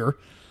all year,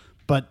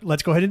 but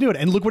let's go ahead and do it.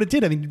 And look what it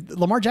did. I mean,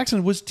 Lamar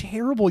Jackson was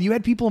terrible. You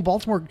had people in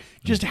Baltimore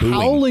just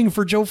howling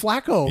for Joe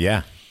Flacco.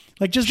 Yeah.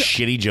 Like just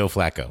shitty Joe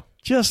Flacco.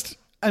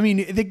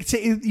 They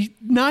say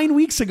 9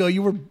 weeks ago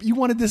you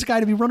wanted this guy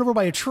to be run over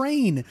by a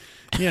train.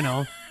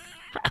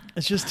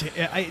 It's just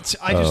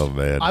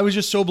I was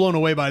just so blown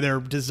away by their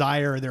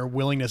desire, their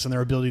willingness, and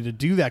their ability to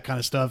do that kind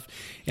of stuff.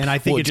 And I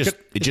think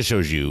it just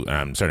shows you.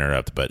 I'm sorry to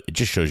interrupt, but it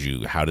just shows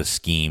you how to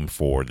scheme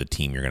for the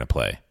team you're going to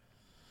play.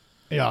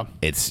 Yeah,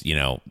 it's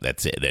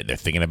that's it. They're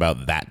thinking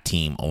about that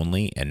team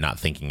only, and not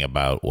thinking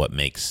about what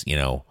makes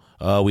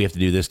we have to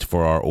do this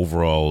for our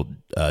overall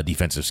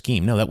defensive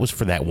scheme. No, that was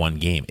for that one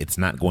game. It's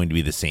not going to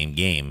be the same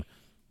game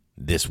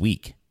this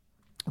week.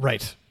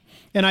 Right.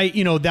 And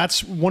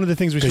that's one of the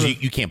things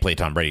because you can't play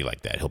Tom Brady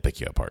like that. He'll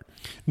pick you apart.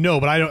 No,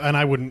 but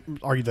I wouldn't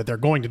argue that they're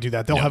going to do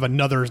that. They'll have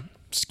another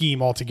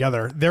scheme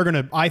altogether.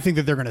 I think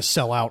that they're going to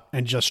sell out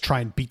and just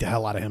try and beat the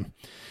hell out of him.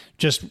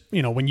 Just,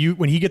 when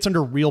he gets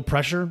under real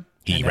pressure,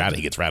 he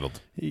gets rattled.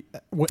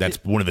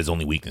 That's one of his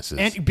only weaknesses.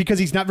 And because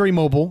he's not very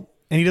mobile.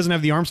 And he doesn't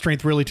have the arm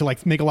strength really to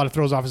make a lot of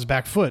throws off his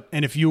back foot.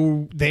 And if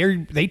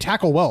they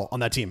tackle well on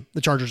that team,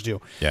 the Chargers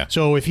do. Yeah.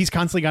 So if he's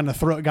constantly got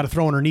to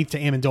throw underneath to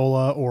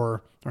Amendola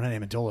or not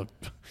Amendola,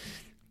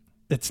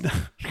 it's not,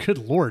 good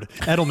Lord,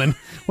 Edelman.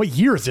 What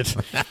year is it?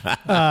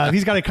 If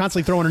he's got to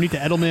constantly throw underneath to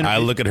Edelman. I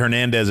look at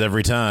Hernandez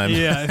every time.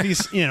 Yeah. If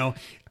he's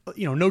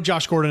no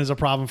Josh Gordon is a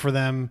problem for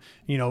them.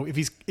 If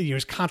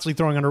he's constantly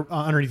throwing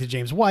underneath to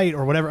James White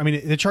or whatever. I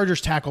mean, the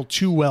Chargers tackle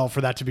too well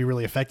for that to be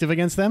really effective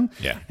against them.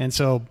 Yeah. And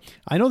so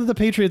I know that the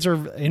Patriots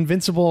are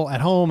invincible at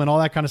home and all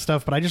that kind of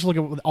stuff, but I just look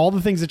at all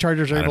the things the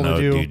Chargers are able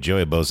to do. Dude,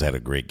 Joey Bosa had a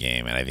great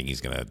game, and I think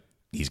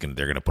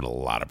they're gonna put a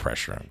lot of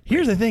pressure on him.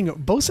 Here's the thing: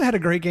 Bosa had a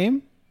great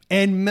game,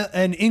 and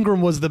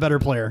Ingram was the better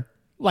player.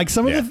 Like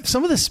some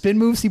of the spin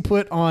moves he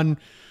put on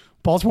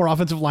Baltimore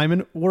offensive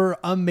linemen were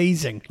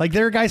amazing. Like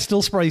there are guys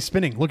still probably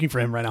spinning, looking for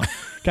him right now.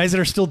 Guys that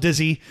are still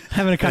dizzy,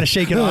 having to kind of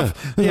shake it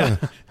off. Yeah,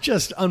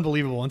 just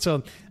unbelievable. And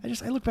so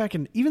I look back,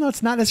 and even though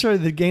it's not necessarily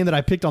the game that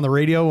I picked on the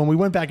radio, when we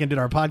went back and did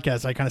our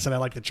podcast, I kind of said I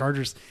like the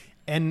Chargers,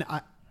 and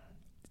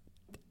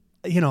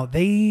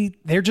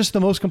they're just the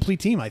most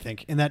complete team, I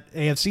think, in that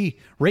AFC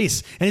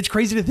race. And it's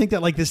crazy to think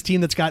that this team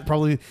that's got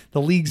probably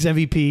the league's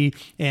MVP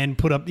and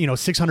put up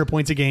 600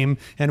 points a game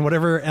and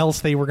whatever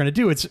else they were going to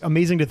do. It's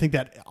amazing to think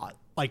that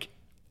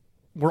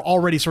we're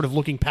already sort of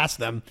looking past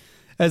them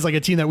as a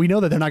team that we know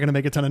that they're not going to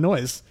make a ton of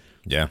noise.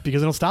 Yeah.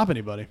 Because they don't stop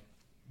anybody.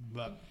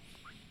 But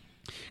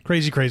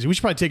crazy. We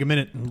should probably take a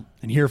minute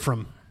and hear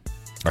from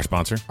our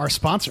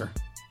sponsor,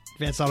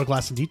 Advanced Auto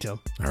Glass and Detail.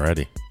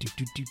 Alrighty.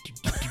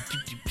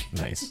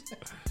 Nice.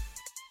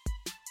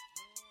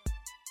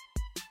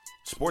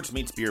 Sports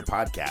Meets Beer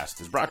podcast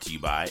is brought to you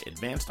by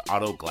Advanced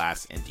Auto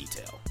Glass and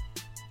Detail.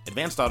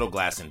 Advanced Auto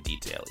Glass and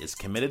Detail is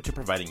committed to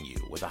providing you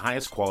with the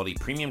highest quality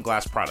premium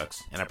glass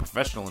products and a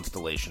professional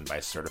installation by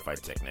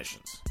certified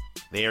technicians.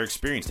 They are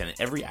experienced in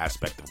every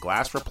aspect of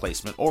glass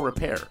replacement or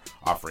repair,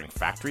 offering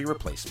factory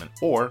replacement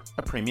or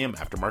a premium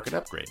aftermarket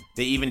upgrade.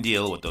 They even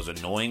deal with those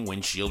annoying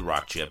windshield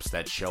rock chips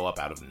that show up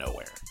out of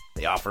nowhere.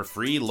 They offer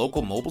free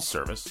local mobile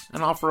service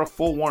and offer a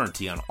full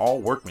warranty on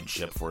all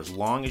workmanship for as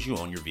long as you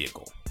own your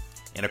vehicle.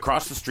 And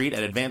across the street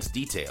at Advanced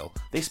Detail,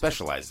 they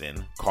specialize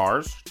in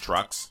cars,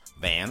 trucks,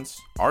 vans,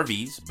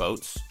 RVs,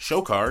 boats,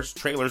 show cars,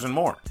 trailers, and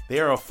more. They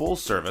are a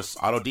full-service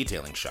auto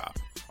detailing shop,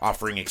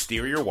 offering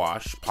exterior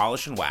wash,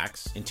 polish and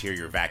wax,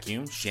 interior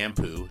vacuum,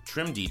 shampoo,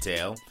 trim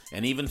detail,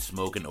 and even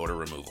smoke and odor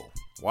removal.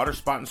 Water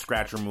spot and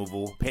scratch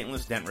removal,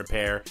 paintless dent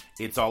repair,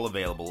 it's all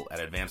available at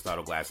Advanced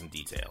Auto Glass and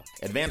Detail.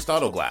 Advanced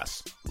Auto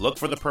Glass. Look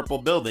for the purple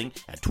building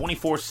at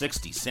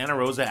 2460 Santa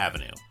Rosa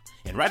Avenue.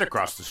 And right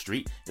across the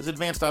street is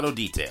Advanced Auto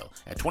Detail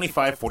at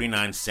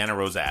 2549 Santa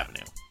Rosa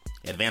Avenue.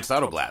 Advanced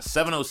Auto Glass,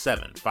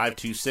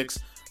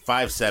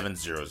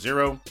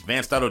 707-526-5700.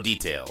 Advanced Auto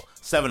Detail,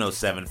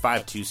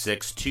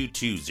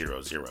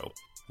 707-526-2200.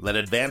 Let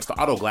Advanced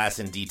Auto Glass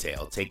and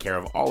Detail take care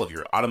of all of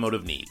your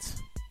automotive needs.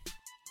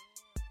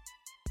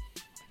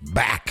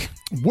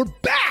 We're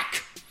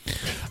back.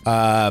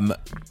 Go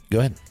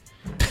ahead.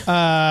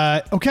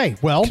 Okay,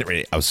 well.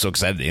 I was so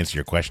excited to answer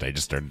your question. I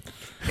just started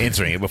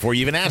answering it before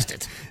you even asked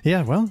it.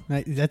 Yeah, well,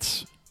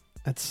 that's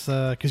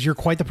because you're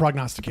quite the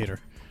prognosticator.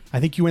 I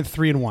think you went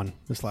 3-1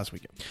 this last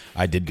weekend.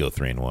 I did go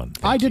 3-1.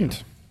 I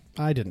didn't.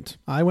 I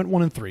went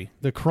 1-3.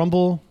 The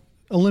crumble.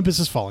 Olympus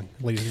is falling,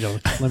 ladies and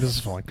gentlemen. Olympus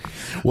is falling.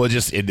 Well,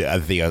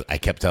 I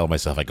kept telling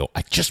myself, I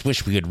just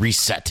wish we could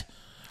reset.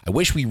 I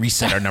wish we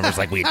reset our numbers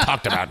like we had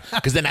talked about,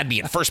 because then I'd be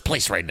in first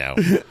place right now.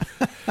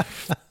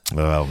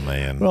 Oh,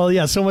 man. Well,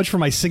 yeah, so much for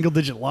my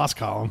single-digit loss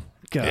column.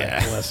 God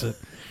bless it.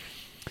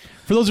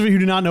 For those of you who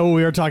do not know what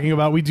we are talking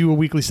about, we do a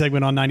weekly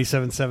segment on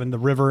 97.7 The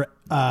River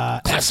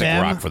Classic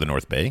FM. rock for the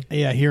North Bay.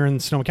 Yeah, here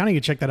in Sonoma County. You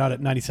can check that out at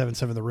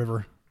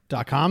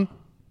 977theriver.com.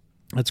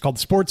 It's called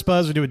The Sports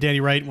Buzz. We do it with Danny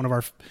Wright, one of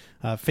our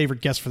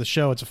favorite guests for the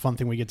show. It's a fun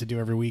thing we get to do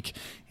every week.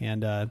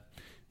 And,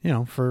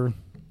 for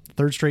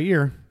third straight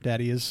year,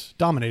 Daddy is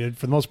dominated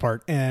for the most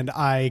part, and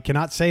I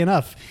cannot say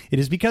enough. It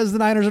is because the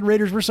Niners and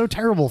Raiders were so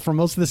terrible for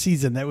most of the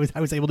season that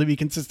I was able to be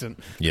consistent.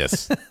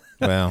 Yes.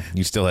 Well,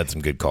 you still had some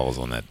good calls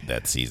on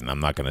that season. I'm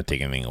not going to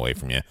take anything away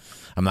from you.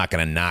 I'm not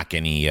going to knock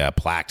any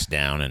plaques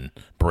down and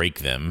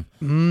break them.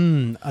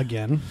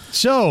 Again.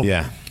 So,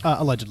 yeah.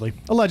 Allegedly.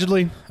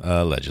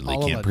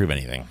 Can't prove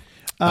anything.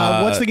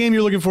 What's the game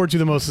you're looking forward to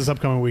the most this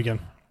upcoming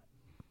weekend?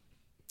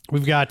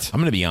 We've got...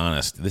 I'm going to be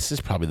honest. This is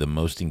probably the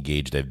most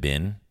engaged I've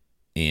been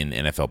in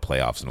NFL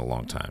playoffs in a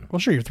long time. Well,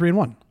 sure, you're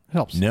 3-1. It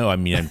helps. No, I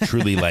mean, I'm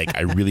truly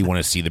I really want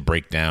to see the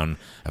breakdown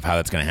of how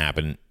that's going to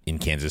happen in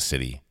Kansas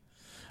City.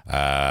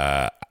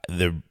 I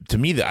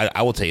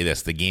will tell you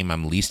this: the game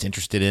I'm least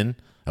interested in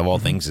of all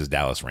things is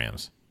Dallas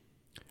Rams.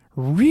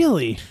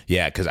 Really?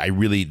 Yeah, because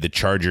the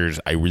Chargers.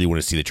 I really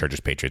want to see the Chargers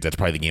Patriots. That's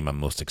probably the game I'm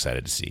most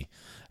excited to see.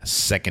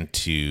 Second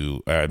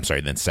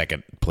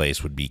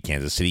place would be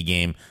Kansas City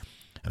game.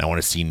 And I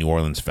want to see New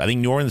Orleans. I think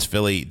New Orleans,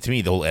 Philly, to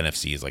me, the whole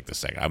NFC is like the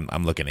second.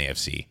 I'm looking at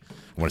AFC.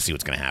 I want to see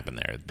what's going to happen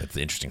there. That's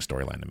the interesting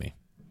storyline to me.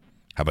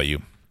 How about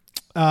you?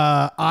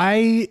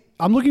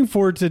 I'm looking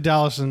forward to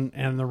Dallas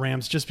and the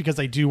Rams just because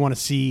I do want to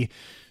see,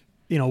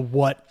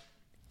 what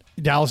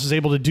Dallas is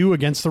able to do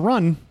against the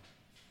run.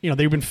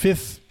 They've been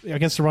fifth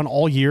against the run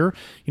all year.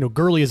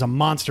 Gurley is a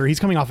monster. He's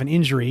coming off an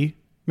injury.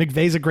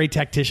 McVay's a great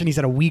tactician. He's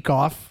had a week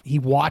off. He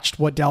watched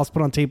what Dallas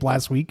put on tape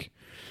last week.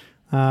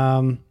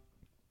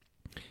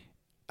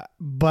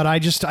 But I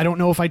don't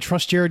know if I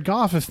trust Jared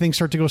Goff if things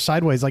start to go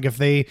sideways. Like if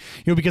they,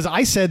 because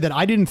I said that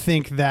I didn't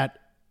think that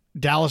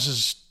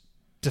Dallas's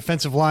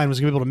defensive line was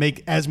going to be able to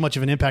make as much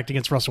of an impact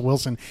against Russell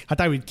Wilson. I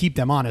thought we'd keep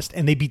them honest,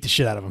 and they beat the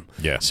shit out of him.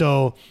 Yeah.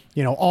 So,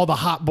 all the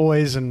hot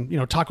boys and,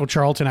 Taco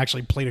Charlton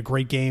actually played a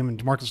great game,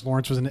 and DeMarcus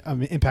Lawrence was an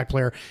impact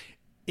player.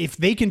 If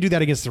they can do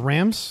that against the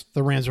Rams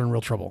are in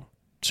real trouble.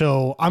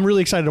 So I'm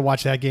really excited to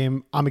watch that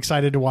game. I'm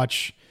excited to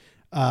watch,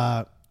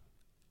 I'm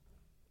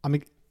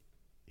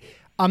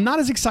not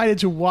as excited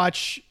to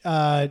watch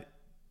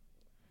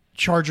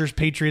Chargers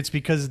Patriots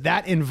because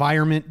that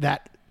environment,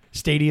 that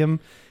stadium,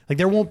 like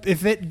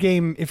if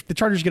the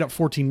Chargers get up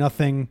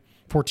 14-0,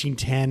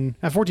 14-10,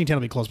 14-10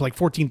 will be close, but like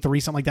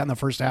 14-3, something like that in the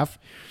first half.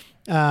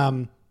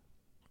 That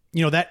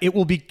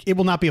it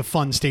will not be a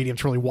fun stadium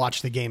to really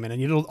watch the game in,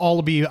 and it'll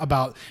all be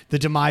about the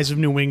demise of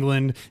New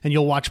England, and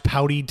you'll watch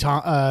pouty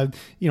Tom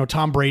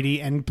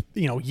Brady and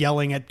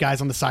yelling at guys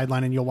on the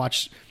sideline, and you'll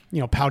watch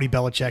pouty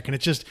Belichick, and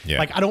it's just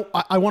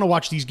I want to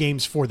watch these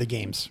games for the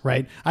games,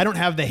 right? I don't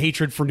have the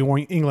hatred for New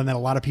England that a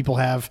lot of people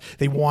have.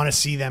 They want to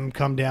see them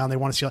come down. They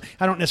want to see.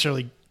 I don't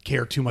necessarily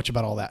care too much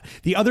about all that.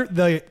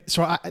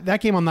 That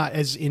game I'm not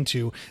as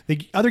into.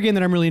 The other game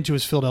that I'm really into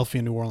is Philadelphia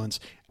and New Orleans.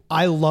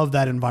 I love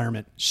that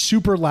environment.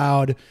 Super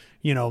loud.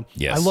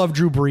 Yes. I love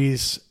Drew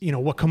Brees.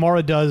 What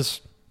Kamara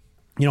does,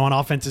 on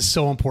offense is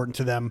so important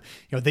to them.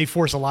 They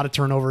force a lot of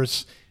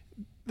turnovers.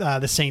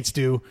 The Saints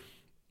do.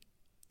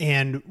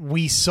 And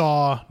we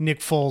saw Nick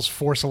Foles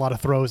force a lot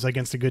of throws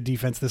against a good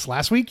defense this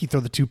last week. He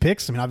threw the 2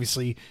 picks. I mean,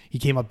 obviously he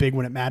came up big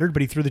when it mattered,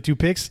 but he threw the 2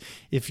 picks.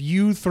 If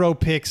you throw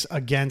picks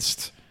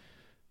against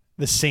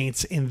the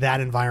Saints in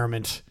that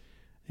environment,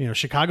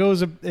 Chicago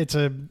is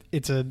a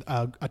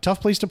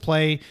tough place to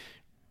play.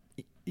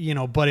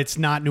 but it's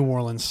not New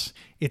Orleans.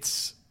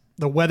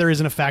 The weather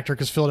isn't a factor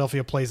because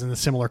Philadelphia plays in a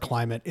similar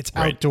climate. It's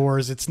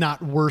outdoors. It's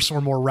not worse or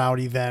more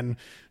rowdy than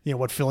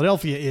what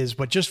Philadelphia is,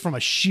 but just from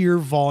a sheer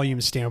volume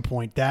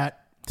standpoint, that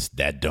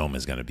dome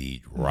is going to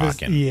be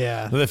rocking.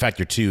 Yeah. Another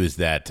factor too is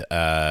that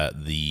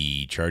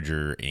the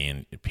Charger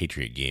and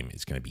Patriot game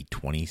is going to be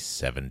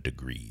 27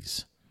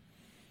 degrees.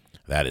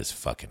 That is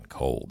fucking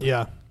cold.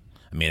 Yeah.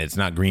 I mean, it's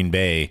not Green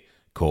Bay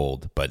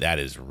cold, but that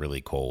is really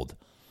cold.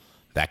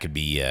 That could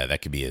be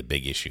a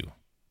big issue.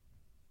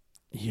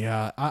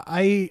 Yeah,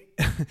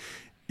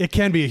 it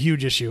can be a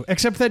huge issue,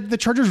 except that the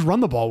Chargers run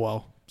the ball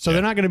well. So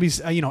they're not going to be,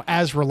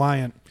 as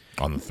reliant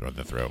on the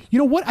throw. You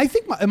know what? I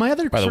think my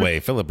other... By the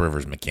way, Phillip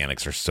Rivers'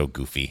 mechanics are so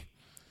goofy.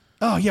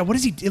 Oh, yeah. What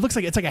is he? It looks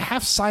like it's like a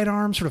half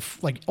sidearm, sort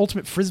of like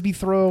ultimate Frisbee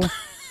throw.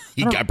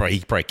 He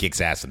probably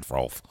kicks ass in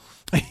Frolf.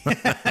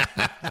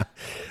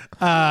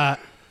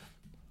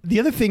 The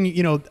other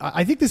thing,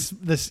 I think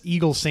this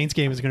Eagles-Saints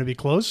game is going to be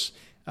close.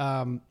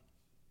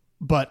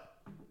 But...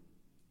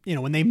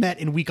 when they met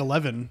in week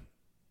 11,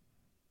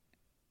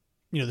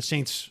 the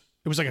Saints,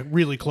 it was like a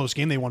really close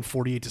game. They won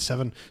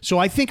 48-7. So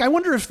I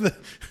wonder if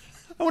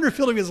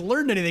Philadelphia has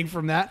learned anything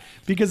from that,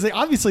 because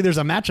obviously there's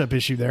a matchup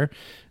issue there.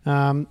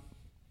 I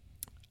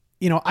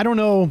don't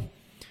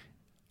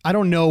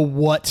know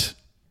what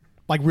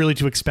really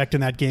to expect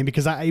in that game,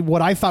 because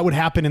what I thought would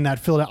happen in that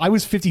Philadelphia, I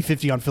was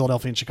 50-50 on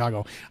Philadelphia and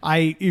Chicago.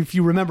 If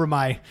you remember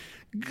I'm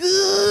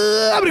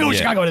going to go with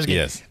Chicago in this game.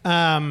 Yes.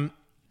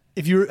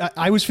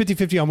 I was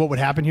 50-50 on what would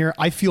happen here.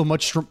 I feel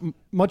much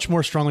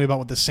more strongly about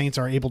what the Saints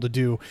are able to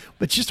do,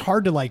 but it's just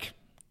hard to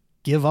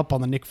give up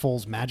on the Nick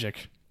Foles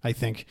magic, I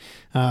think.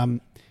 And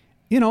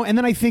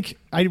then I think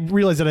I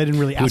realized that I didn't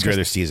really ask. Who would you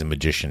rather see as a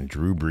magician,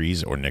 Drew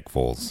Brees or Nick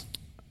Foles?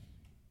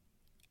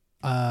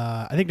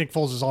 I think Nick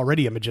Foles is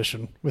already a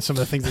magician with some of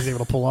the things he's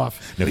able to pull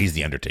off. No, he's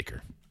the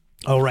Undertaker.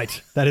 Oh, right.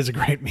 That is a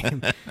great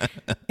meme.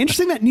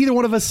 Interesting that neither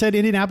one of us said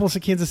Indianapolis or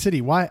Kansas City.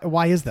 Why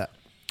is that?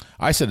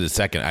 I said the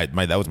second.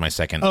 That was my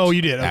second. Oh,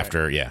 you did? Okay.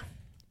 After, yeah.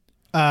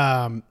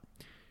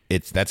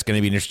 That's going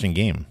to be an interesting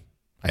game.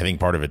 I think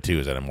part of it too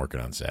is that I'm working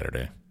on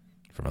Saturday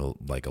from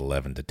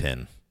 11 to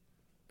 10.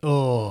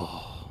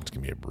 Oh, it's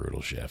going to be a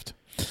brutal shift.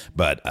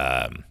 But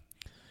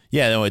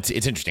it's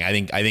interesting. I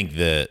think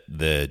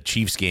the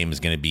Chiefs game is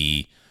going to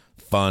be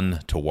fun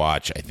to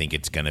watch. I think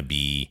it's going to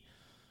be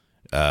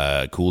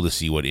cool to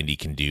see what Indy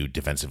can do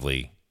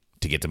defensively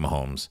to get to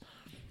Mahomes,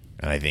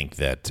 and I think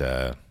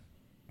that.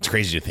 It's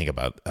crazy to think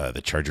about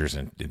the Chargers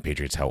and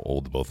Patriots, how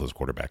old both those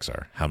quarterbacks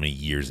are, how many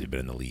years they've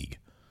been in the league.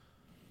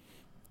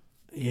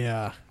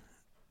 Yeah.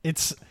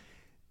 It's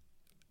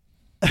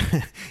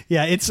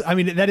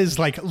that is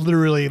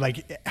literally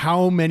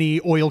how many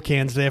oil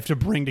cans they have to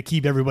bring to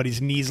keep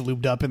everybody's knees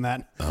lubed up in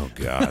that. Oh,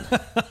 God.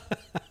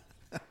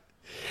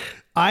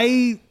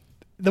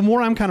 The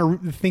more I'm kind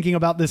of thinking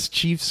about this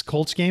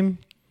Chiefs-Colts game,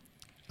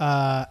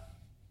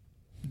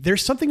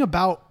 there's something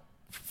about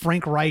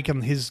Frank Reich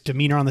and his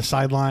demeanor on the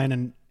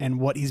sideline and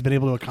what he's been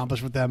able to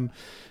accomplish with them.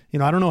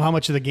 I don't know how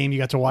much of the game you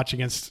got to watch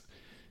against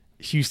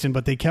Houston,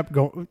 but they kept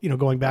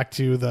going back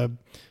to the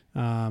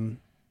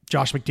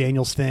Josh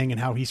McDaniels thing and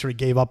how he sort of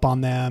gave up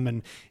on them.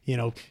 And,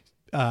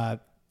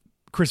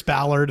 Chris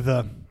Ballard,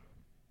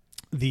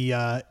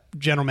 the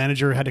general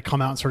manager, had to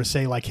come out and sort of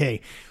say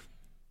hey,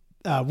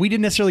 we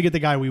didn't necessarily get the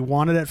guy we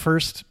wanted at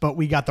first, but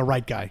we got the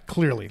right guy,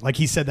 clearly.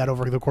 He said that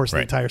over the course of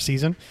the entire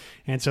season.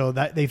 And so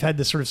that they've had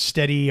this sort of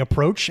steady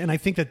approach. And I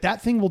think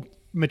that thing will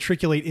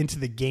matriculate into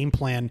the game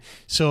plan.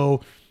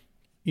 So,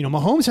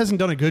 Mahomes hasn't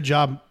done a good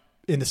job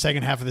in the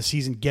second half of the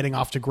season getting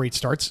off to great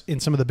starts in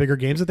some of the bigger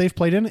games that they've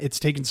played in. It's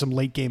taken some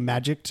late game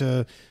magic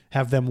to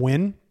have them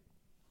win.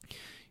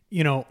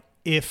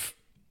 If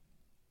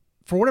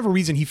for whatever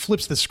reason he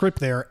flips the script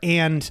there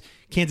and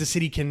Kansas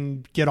City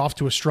can get off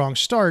to a strong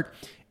start,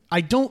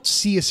 I don't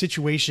see a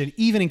situation,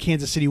 even in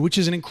Kansas City, which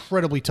is an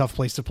incredibly tough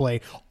place to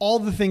play. All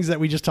the things that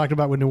we just talked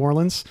about with New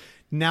Orleans,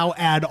 now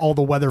add all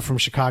the weather from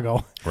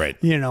Chicago. Right.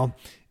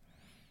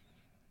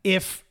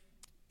 If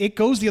it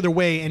goes the other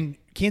way and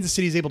Kansas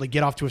City is able to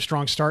get off to a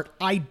strong start,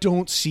 I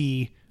don't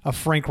see a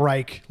Frank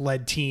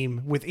Reich-led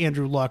team with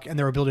Andrew Luck and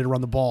their ability to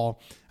run the ball.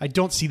 I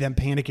don't see them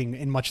panicking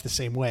in much the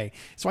same way.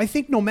 So I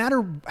think no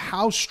matter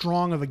how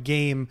strong of a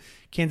game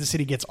Kansas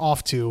City gets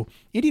off to,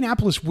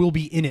 Indianapolis will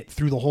be in it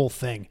through the whole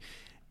thing.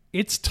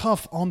 It's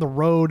tough on the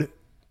road.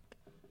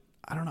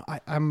 I don't know.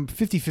 I'm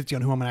 50-50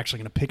 on who I'm actually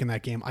going to pick in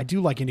that game. I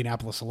do like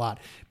Indianapolis a lot.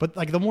 But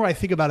the more I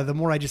think about it, the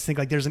more I just think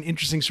there's an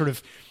interesting sort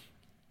of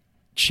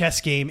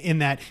chess game in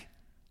that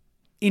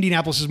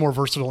Indianapolis is more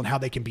versatile in how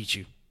they can beat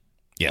you.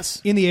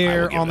 Yes. In the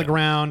air, on the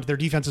ground. Their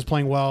defense is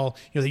playing well.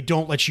 They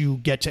don't let you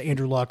get to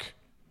Andrew Luck.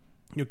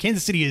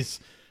 Kansas City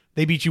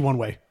they beat you one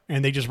way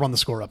and they just run the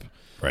score up.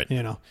 Right.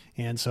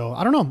 And so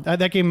I don't know.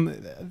 That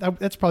game,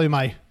 that's probably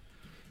my...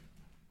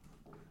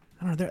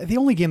 I don't know. The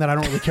only game that I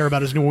don't really care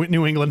about is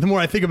New England. The more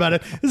I think about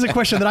it, this is a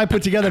question that I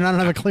put together and I don't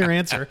have a clear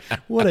answer.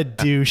 What a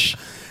douche.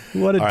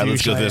 All right,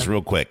 let's go through this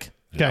real quick.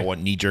 Okay. I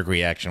want knee-jerk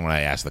reaction when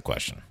I ask the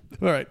question.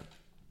 All right.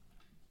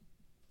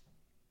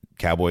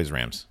 Cowboys,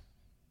 Rams.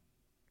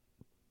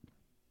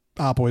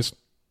 Boys.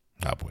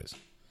 Cowboys.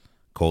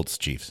 Colts,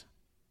 Chiefs.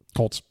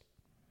 Colts.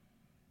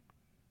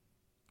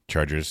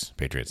 Chargers,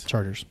 Patriots.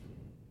 Chargers.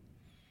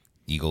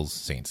 Eagles,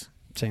 Saints.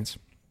 Saints.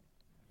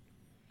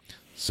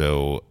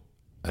 So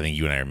I think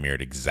you and I are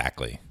mirrored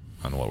exactly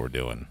on what we're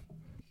doing.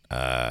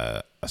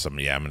 I'm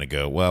going to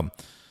go, well,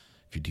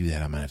 if you do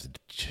that, I'm going to have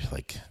to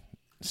like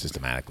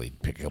systematically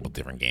pick a couple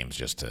different games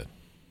just to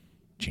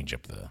change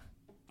up the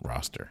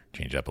roster,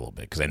 change it up a little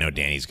bit, because I know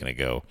Danny's going to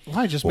go.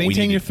 Why just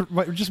maintain your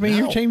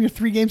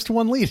 3 games to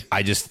 1 lead?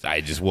 I just.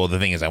 Well, the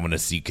thing is, I want to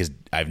see, because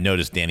I've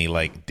noticed Danny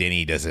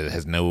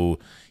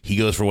he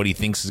goes for what he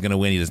thinks is going to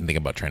win. He doesn't think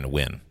about trying to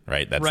win,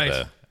 right? That's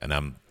right.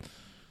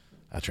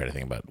 I try to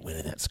think about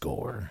winning that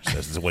score. So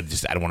this is what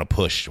I don't want to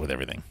push with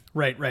everything.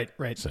 Right.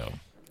 So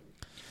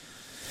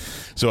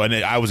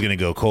I was going to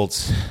go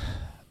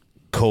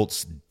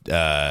Colts,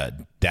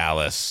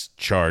 Dallas,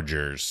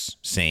 Chargers,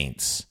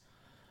 Saints.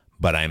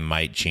 But I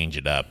might change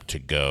it up to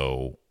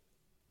go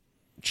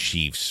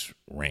Chiefs,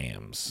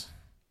 Rams,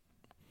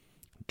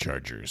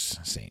 Chargers,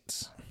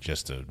 Saints,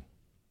 just to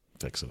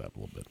fix it up a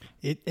little bit.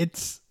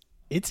 It's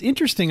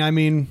interesting. I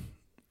mean,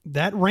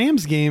 that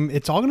Rams game,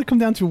 it's all going to come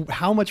down to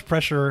how much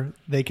pressure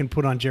they can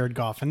put on Jared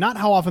Goff, and not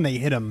how often they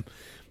hit him,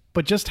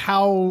 but just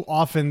how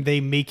often they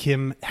make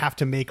him have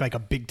to make like a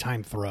big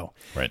time throw.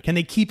 Right? Can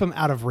they keep him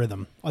out of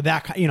rhythm? Or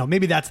that,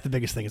 maybe that's the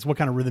biggest thing. Is what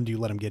kind of rhythm do you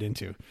let him get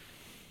into?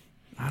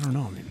 I don't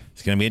know. I mean,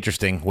 it's going to be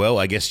interesting. Well,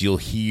 I guess you'll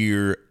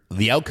hear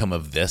the outcome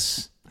of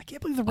this. I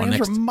can't believe the Rams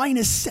were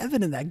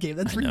 -7 in that game.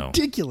 That's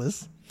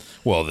ridiculous.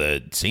 Well,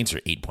 the Saints are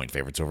 8-point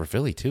favorites over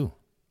Philly, too.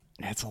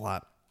 That's a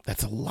lot.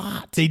 That's a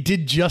lot. They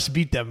did just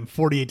beat them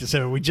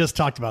 48-7. We just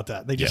talked about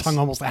that. They just hung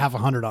almost a half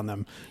 100 on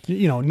them.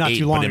 Not 8,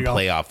 too long ago.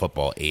 But in playoff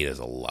football, 8 is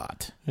a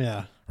lot.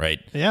 Yeah. Right?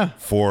 Yeah.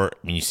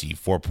 You see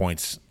 4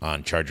 points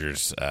on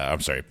Chargers.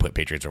 Put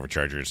Patriots over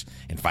Chargers,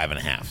 and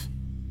 5.5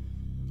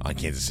 on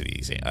Kansas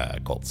City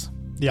Colts.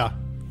 Yeah.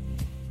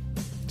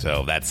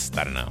 So I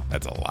don't know.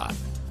 That's a lot.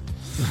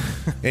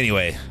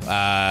 Anyway,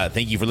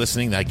 thank you for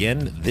listening.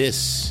 Again,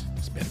 this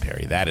is Ben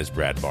Perry. That is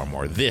Brad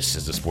Barmore. This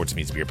is the Sports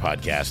Meets Beer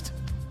podcast.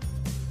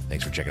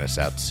 Thanks for checking us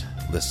out.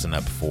 Listen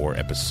up for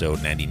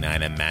episode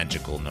 99, a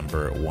magical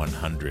number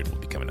 100 will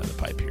be coming down the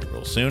pipe here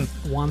real soon.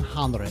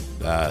 100.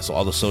 So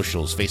all the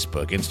socials,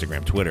 Facebook,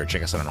 Instagram, Twitter,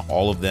 check us out on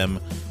all of them.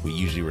 We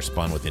usually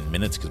respond within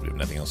minutes because we have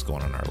nothing else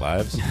going on in our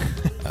lives.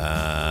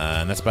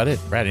 And that's about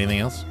it. Brad, anything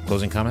else?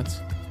 Closing comments?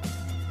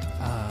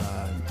 No.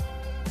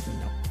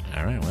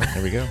 All right, well,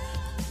 there we go.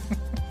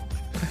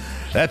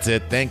 That's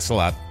it. Thanks a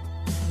lot.